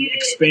looking to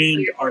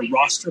expand our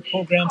roster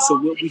program. So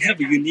we have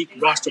a unique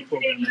roster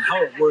program, and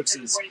how it works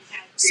is,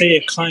 say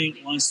a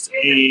client wants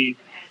a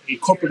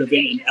corporate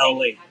event in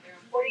LA,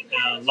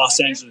 Los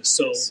Angeles.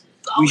 So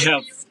we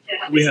have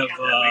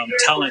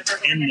talent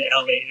in the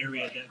LA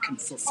area that can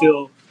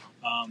fulfill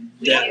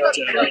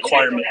that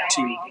requirement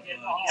to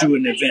do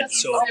an event.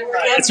 So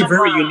it's a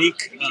very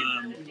unique,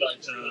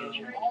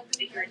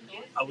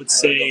 I would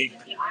say,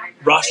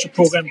 roster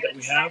program that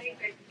we have.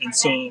 And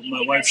so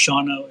my wife,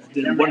 Shauna,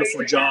 did a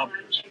wonderful job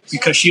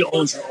because she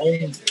owns her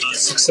own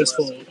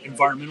successful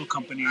environmental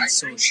company.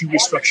 So she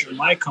restructured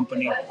my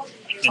company,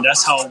 and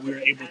that's how we were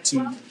able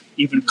to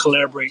even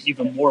collaborate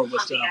even more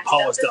with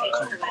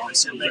powwows.com.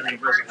 So I'm very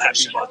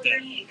happy about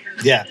that.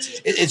 Yeah,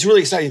 it's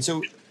really exciting.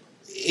 So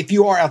if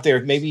you are out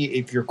there, maybe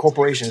if your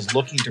corporation is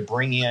looking to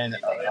bring in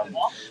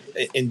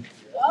and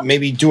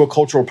maybe do a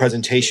cultural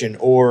presentation,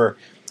 or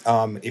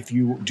if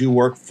you do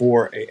work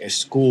for a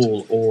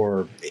school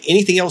or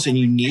anything else and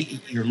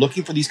you're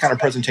looking for these kind of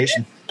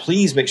presentations,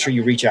 please make sure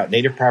you reach out.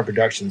 Native Pride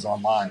Productions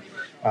online.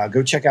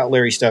 Go check out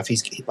Larry's stuff.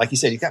 He's, like he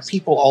said, he's got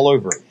people all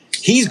over.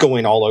 He's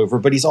going all over,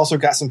 but he's also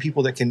got some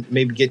people that can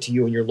maybe get to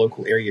you in your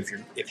local area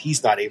if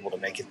he's not able to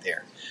make it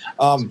there.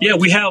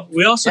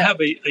 We also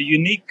have a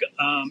unique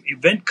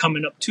event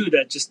coming up too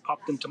that just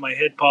popped into my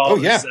head, Paul. Oh,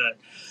 yeah. Is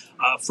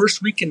that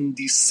first week in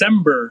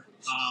December,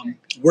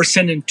 we're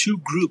sending two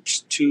groups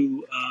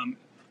to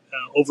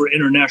over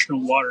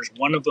international waters.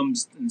 One of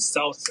them's in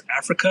South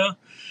Africa,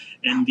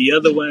 and the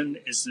other one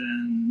is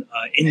in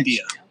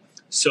India.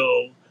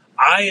 So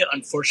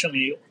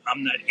unfortunately,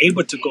 I'm not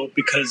able to go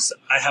because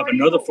I have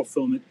another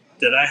fulfillment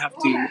that I have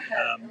to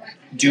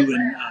do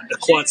in the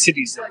Quad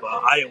Cities of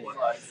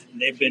Iowa. And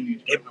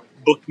they've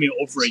booked me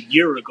over a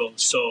year ago.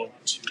 So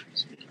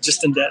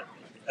just in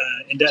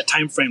that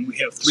time frame, we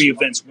have three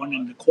events. One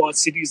in the Quad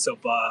Cities of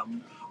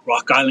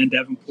Rock Island,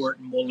 Davenport,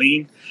 and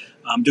Moline.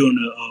 I'm doing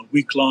a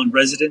week-long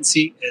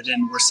residency, and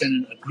then we're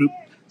sending a group,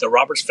 the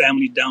Roberts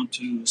family, down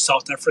to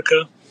South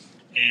Africa,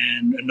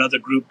 and another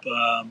group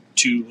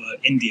to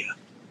India.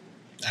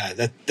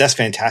 That's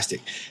fantastic.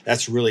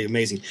 That's really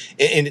amazing,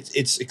 and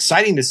it's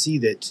exciting to see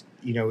that.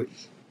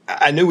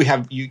 I know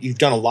you've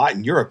done a lot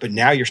in Europe, but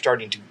now you're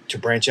starting to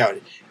branch out.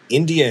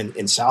 India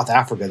and South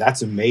Africa.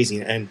 That's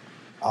amazing. And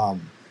are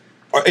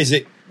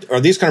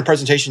these kind of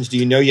presentations? Do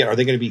you know yet? Are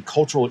they going to be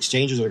cultural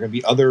exchanges? Are there going to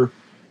be other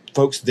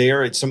folks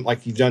there? It's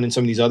like you've done in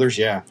some of these others.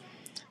 Yeah,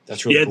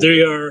 that's really cool.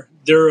 They are.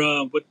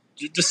 They're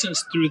this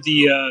is through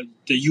the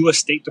U.S.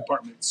 State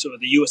Department, so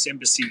the U.S.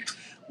 Embassy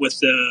with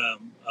the.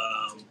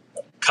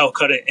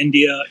 Calcutta,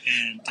 India,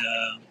 and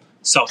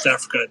South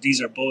Africa.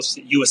 These are both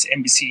U.S.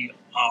 Embassy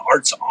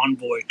Arts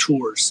Envoy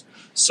tours.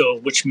 So,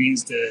 which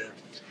means the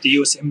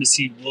U.S.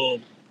 Embassy will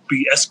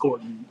be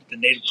escorting the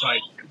Native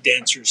Pride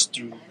dancers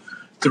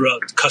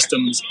throughout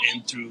customs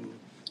and through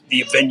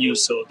the venues.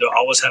 So they'll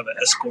always have an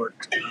escort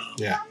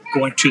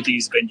going to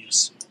these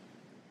venues.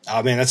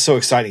 Oh man, that's so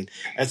exciting!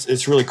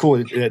 It's really cool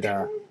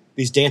that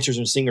these dancers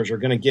and singers are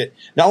going to get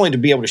not only to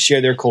be able to share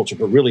their culture,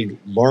 but really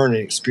learn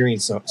and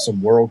experience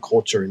some world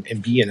culture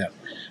and be in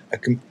a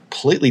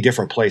completely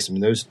different place. I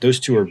mean, those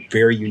two are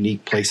very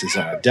unique places.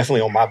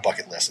 Definitely on my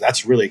bucket list.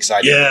 That's really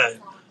exciting. Yeah.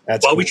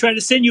 That's cool. We try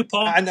to send you,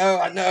 Paul. I know.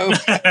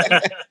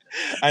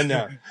 I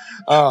know.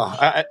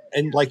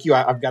 And like you,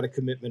 I've got a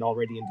commitment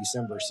already in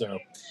December. So,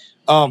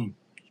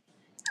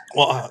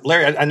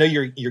 Larry, I know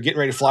you're getting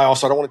ready to fly off,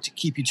 so I don't want to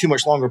keep you too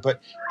much longer, but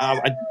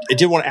I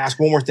did want to ask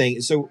one more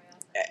thing. So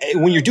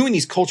when you're doing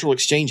these cultural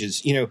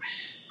exchanges,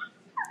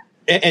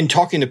 and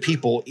talking to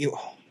people,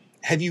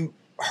 have you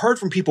heard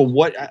from people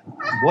what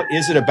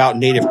is it about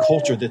Native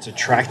culture that's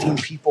attracting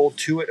people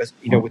to it?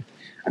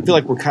 I feel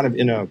like we're kind of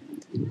in a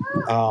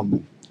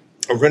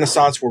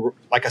renaissance where,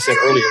 like I said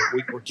earlier,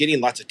 we're getting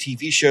lots of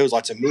TV shows,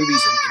 lots of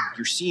movies, and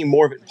you're seeing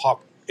more of it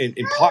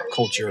in pop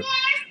culture,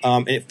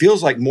 and it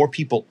feels like more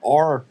people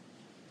are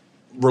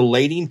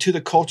relating to the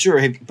culture.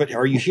 But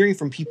are you hearing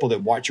from people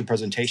that watch your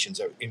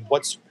presentations, and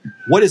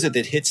what is it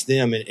that hits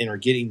them and are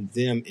getting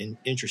them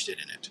interested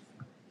in it?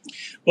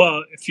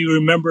 Well, if you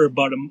remember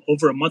about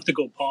over a month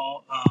ago,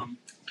 Paul,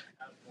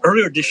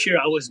 earlier this year,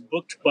 I was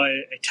booked by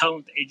a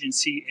talent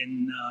agency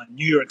in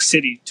New York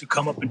City to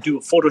come up and do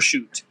a photo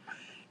shoot.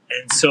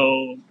 And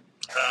so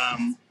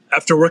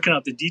after working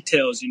out the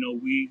details,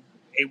 we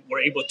were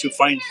able to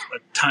find a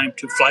time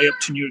to fly up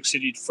to New York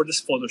City for this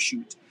photo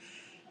shoot.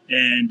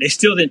 And they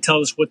still didn't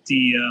tell us what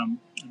the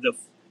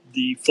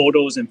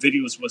photos and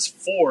videos was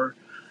for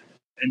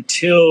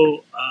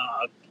until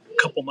a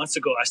couple months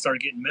ago. I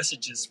started getting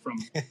messages from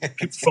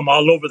people from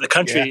all over the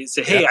country.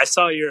 Say, "Hey, I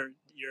saw your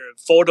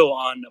photo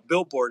on a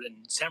billboard in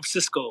San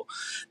Francisco,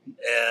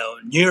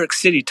 New York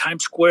City,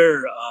 Times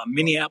Square,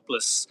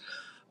 Minneapolis,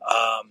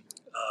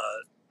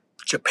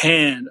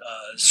 Japan,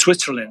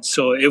 Switzerland."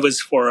 So it was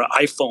for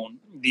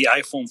the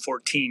iPhone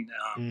 14.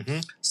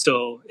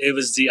 So it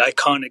was the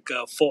iconic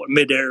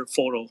mid-air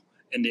photo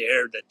in the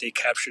air that they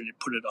captured and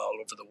put it all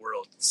over the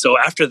world. So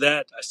after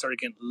that, I started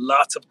getting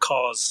lots of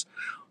calls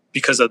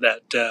because of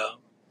that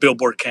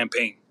billboard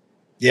campaign.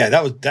 Yeah,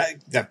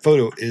 that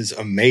photo is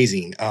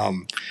amazing.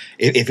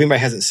 If anybody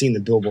hasn't seen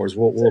the billboards,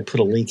 we'll put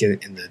a link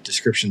in the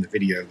description of the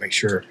video. Make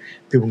sure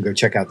people can go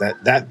check out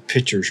that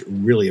picture's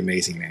really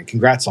amazing, man.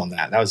 Congrats on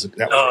that. That was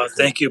really cool.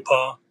 Thank you,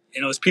 Paul.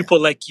 It's people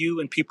like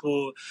you and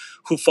people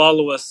who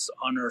follow us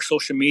on our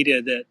social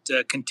media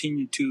that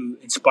continue to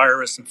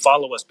inspire us and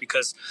follow us,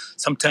 because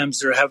sometimes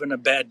they're having a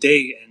bad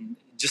day and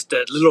just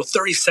a little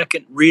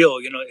 30-second reel,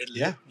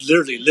 it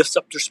literally lifts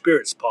up their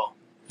spirits, Paul.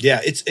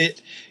 Yeah,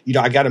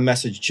 I got a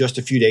message just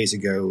a few days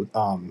ago.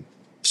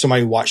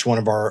 Somebody watched one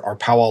of our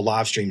powwow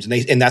live streams,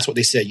 and that's what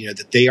they said,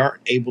 that they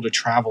aren't able to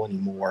travel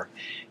anymore,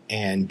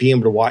 and being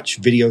able to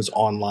watch videos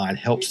online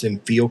helps them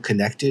feel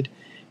connected,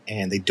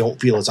 and they don't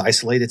feel as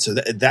isolated. So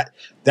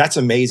that's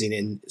amazing.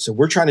 And so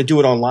we're trying to do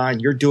it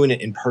online. You're doing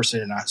it in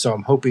person, and so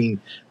I'm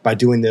hoping by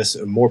doing this,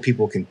 more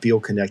people can feel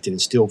connected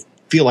and still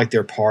feel like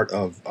they're part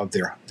of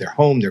their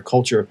home, their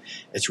culture.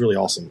 It's really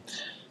awesome.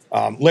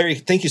 Larry,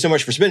 thank you so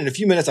much for spending a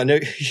few minutes. I know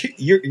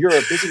you're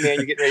a busy man.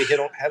 You're getting ready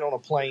to head on a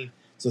plane.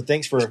 So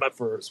thanks for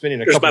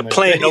spending a couple minutes. There's my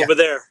plane over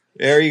there.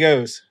 There he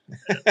goes.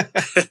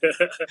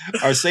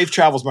 Our safe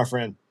travels, my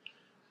friend.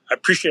 I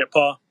appreciate it,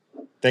 Paul.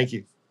 Thank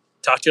you.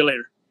 Talk to you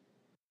later.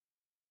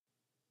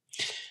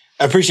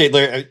 I appreciate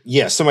Larry.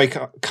 Yes, somebody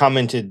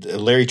commented,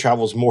 Larry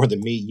travels more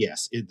than me.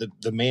 Yes,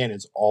 the man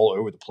is all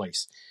over the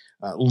place,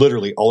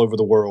 literally all over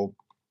the world.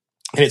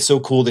 And it's so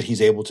cool that he's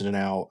able to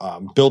now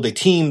build a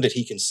team that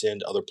he can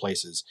send other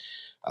places.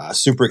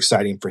 Super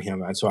exciting for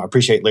him. And so I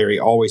appreciate Larry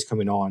always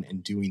coming on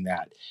and doing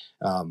that.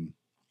 And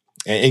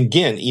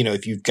again,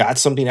 if you've got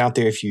something out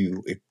there, if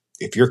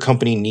your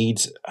company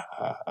needs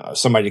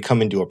somebody to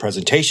come and do a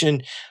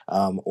presentation,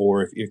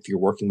 or if you're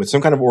working with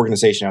some kind of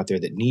organization out there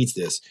that needs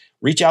this,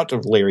 reach out to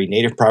Larry,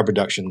 Native Pride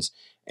Productions,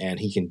 and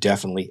he can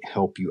definitely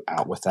help you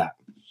out with that.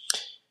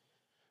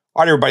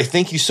 All right, everybody,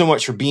 thank you so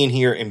much for being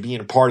here and being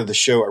a part of the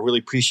show. I really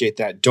appreciate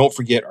that. Don't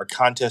forget, our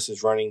contest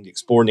is running, the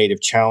Explore Native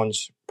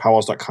Challenge,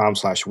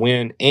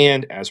 powwows.com/win.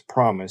 And as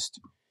promised,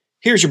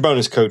 here's your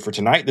bonus code for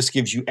tonight. This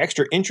gives you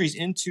extra entries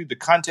into the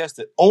contest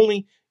that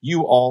only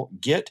you all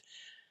get.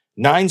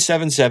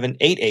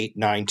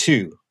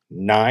 977-8892.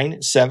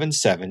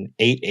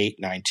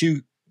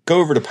 977-8892. Go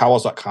over to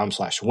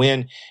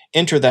powwows.com/win.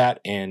 Enter that,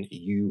 and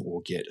you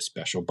will get a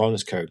special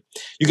bonus code.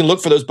 You can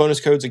look for those bonus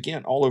codes,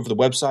 again, all over the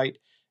website,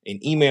 in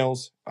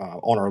emails,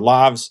 on our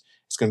lives.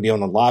 It's going to be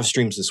on the live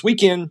streams this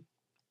weekend.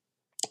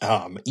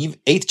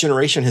 Eighth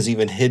Generation has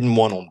even hidden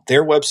one on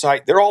their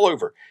website. They're all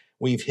over.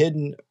 We've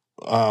hidden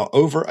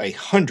over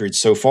 100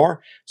 so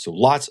far. So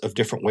lots of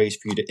different ways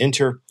for you to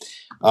enter.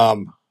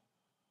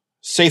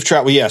 Safe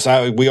travel. Yes,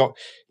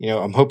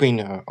 I'm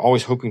hoping,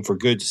 always hoping for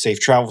good, safe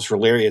travels for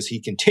Larry as he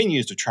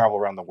continues to travel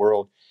around the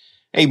world.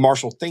 Hey,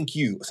 Marshall, thank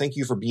you. Thank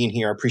you for being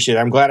here. I appreciate it.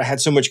 I'm glad I had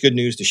so much good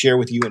news to share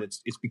with you, and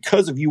it's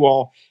because of you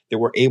all that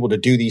we're able to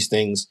do these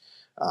things.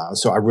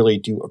 So I really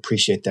do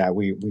appreciate that.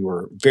 We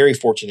were very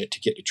fortunate to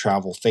get to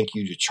travel. Thank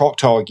you to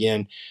Choctaw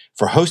again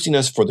for hosting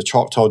us for the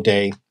Choctaw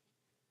Day,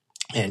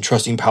 and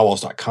trusting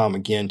powwows.com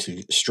again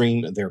to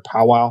stream their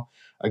powwow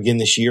again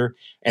this year.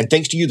 And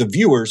thanks to you, the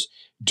viewers.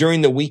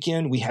 During the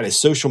weekend, we had a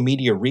social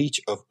media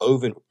reach of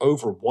over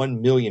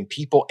 1 million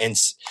people, and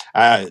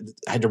I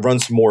had to run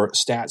some more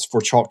stats for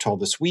Choctaw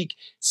this week.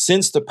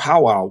 Since the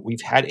powwow,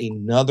 we've had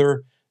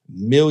another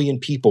 1 million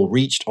people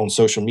reached on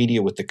social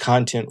media with the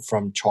content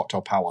from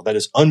Choctaw Powwow. That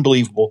is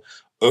unbelievable.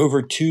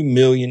 Over 2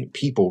 million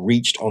people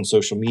reached on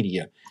social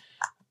media.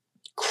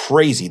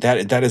 Crazy.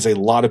 That is a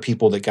lot of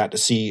people that got to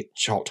see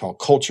Choctaw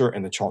culture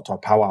and the Choctaw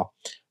Powwow.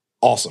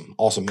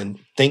 Awesome. And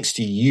thanks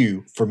to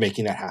you for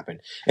making that happen.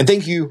 And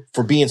thank you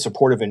for being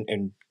supportive,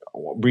 and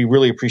we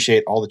really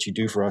appreciate all that you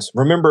do for us.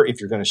 Remember, if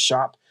you're going to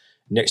shop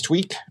next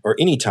week or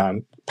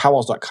anytime,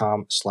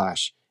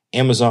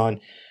 powwows.com/Amazon.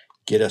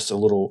 Get us a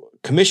little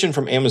commission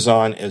from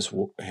Amazon and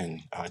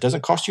it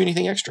doesn't cost you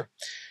anything extra.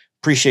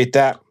 Appreciate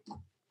that.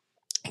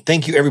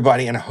 Thank you,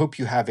 everybody, and I hope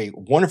you have a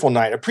wonderful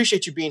night. I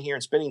appreciate you being here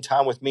and spending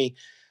time with me.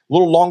 A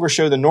little longer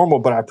show than normal,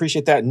 but I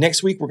appreciate that.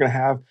 Next week, we're going to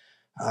have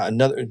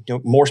another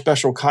more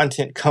special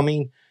content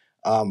coming.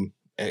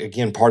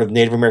 Again, part of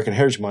Native American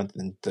Heritage Month,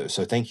 and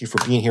so thank you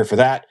for being here for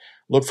that.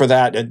 Look for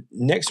that. And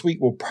next week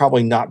will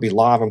probably not be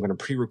live. I'm going to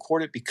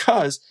pre-record it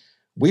because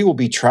we will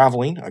be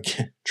traveling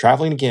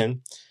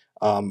again.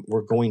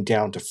 We're going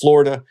down to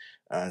Florida,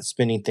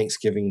 spending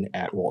Thanksgiving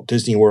at Walt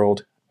Disney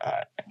World.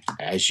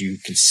 As you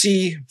can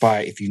see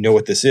if you know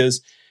what this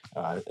is,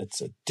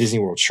 it's a Disney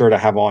World shirt I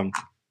have on.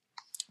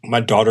 My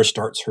daughter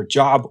starts her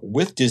job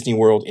with Disney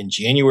World in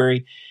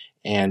January,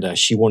 and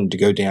she wanted to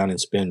go down and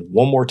spend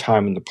one more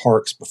time in the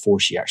parks before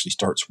she actually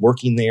starts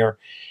working there.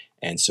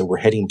 And so we're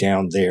heading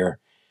down there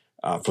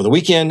for the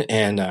weekend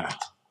and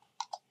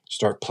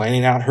start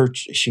planning out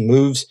she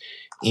moves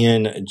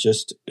in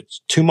just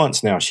 2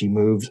 months now. She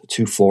moved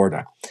to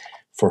Florida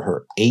for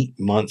her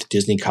 8-month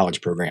Disney college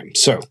program.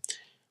 So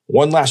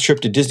one last trip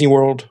to Disney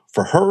World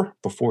for her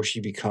before she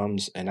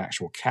becomes an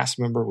actual cast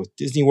member with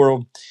Disney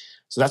World.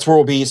 So that's where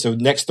we'll be. So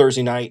next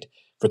Thursday night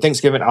for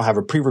Thanksgiving, I'll have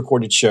a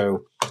pre-recorded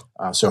show.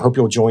 So I hope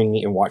you'll join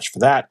me and watch for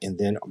that. And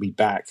then I'll be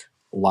back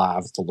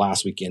live the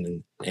last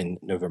weekend in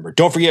November.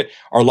 Don't forget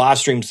our live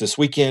streams this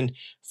weekend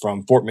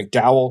from Fort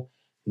McDowell.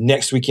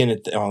 Next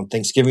weekend, on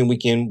Thanksgiving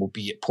weekend, we'll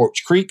be at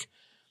Porch Creek.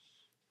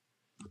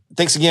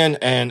 Thanks again,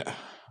 and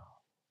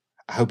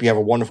I hope you have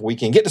a wonderful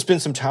weekend. Get to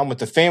spend some time with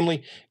the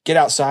family. Get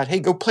outside. Hey,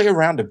 go play a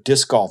round of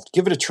disc golf.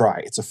 Give it a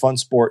try. It's a fun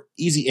sport,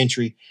 easy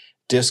entry.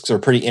 Discs are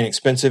pretty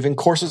inexpensive, and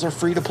courses are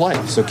free to play.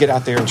 So get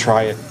out there and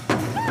try it.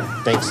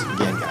 Thanks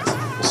again, guys.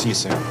 We'll see you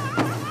soon.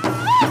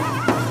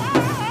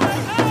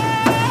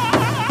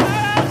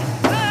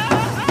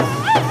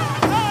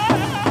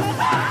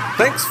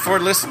 Thanks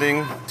for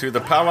listening to the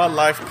Pow Wow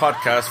Life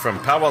podcast from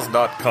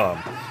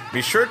powwows.com.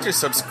 Be sure to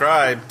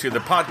subscribe to the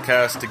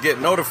podcast to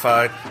get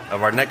notified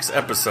of our next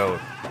episode.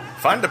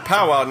 Find a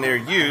powwow near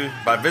you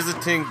by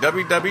visiting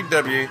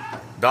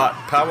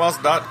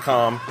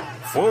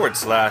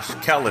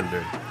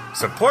www.powwows.com/calendar.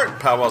 Support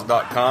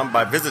powwows.com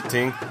by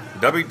visiting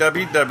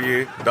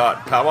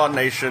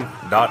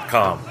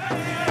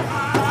www.powwownation.com.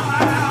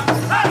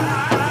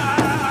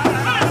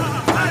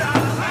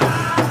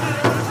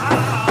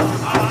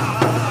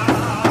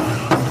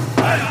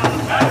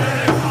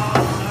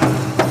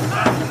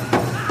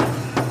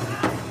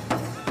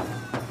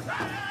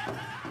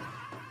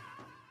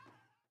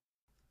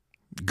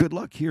 Good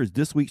luck. Here's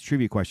this week's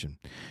trivia question.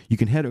 You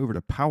can head over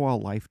to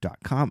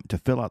powwowlife.com to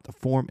fill out the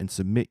form and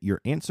submit your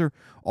answer.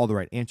 All the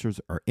right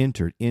answers are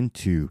entered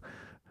into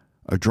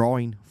a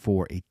drawing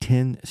for a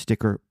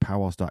 10-sticker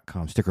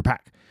powwows.com sticker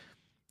pack.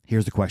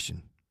 Here's the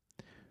question.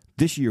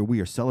 This year, we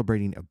are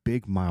celebrating a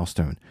big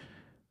milestone.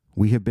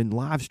 We have been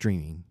live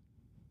streaming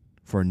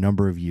for a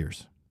number of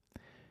years.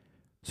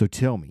 So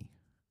tell me,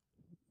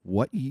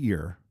 what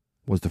year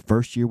was the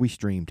first year we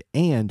streamed,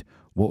 and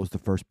what was the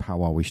first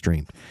powwow we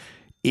streamed?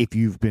 If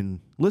you've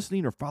been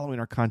listening or following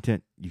our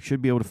content, you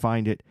should be able to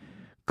find it.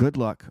 Good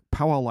luck.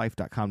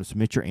 powwowlife.com to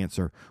submit your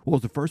answer. What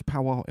was the first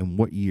powwow, and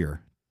what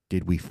year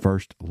did we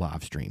first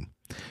live stream?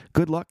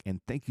 Good luck, and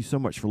thank you so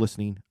much for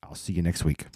listening. I'll see you next week.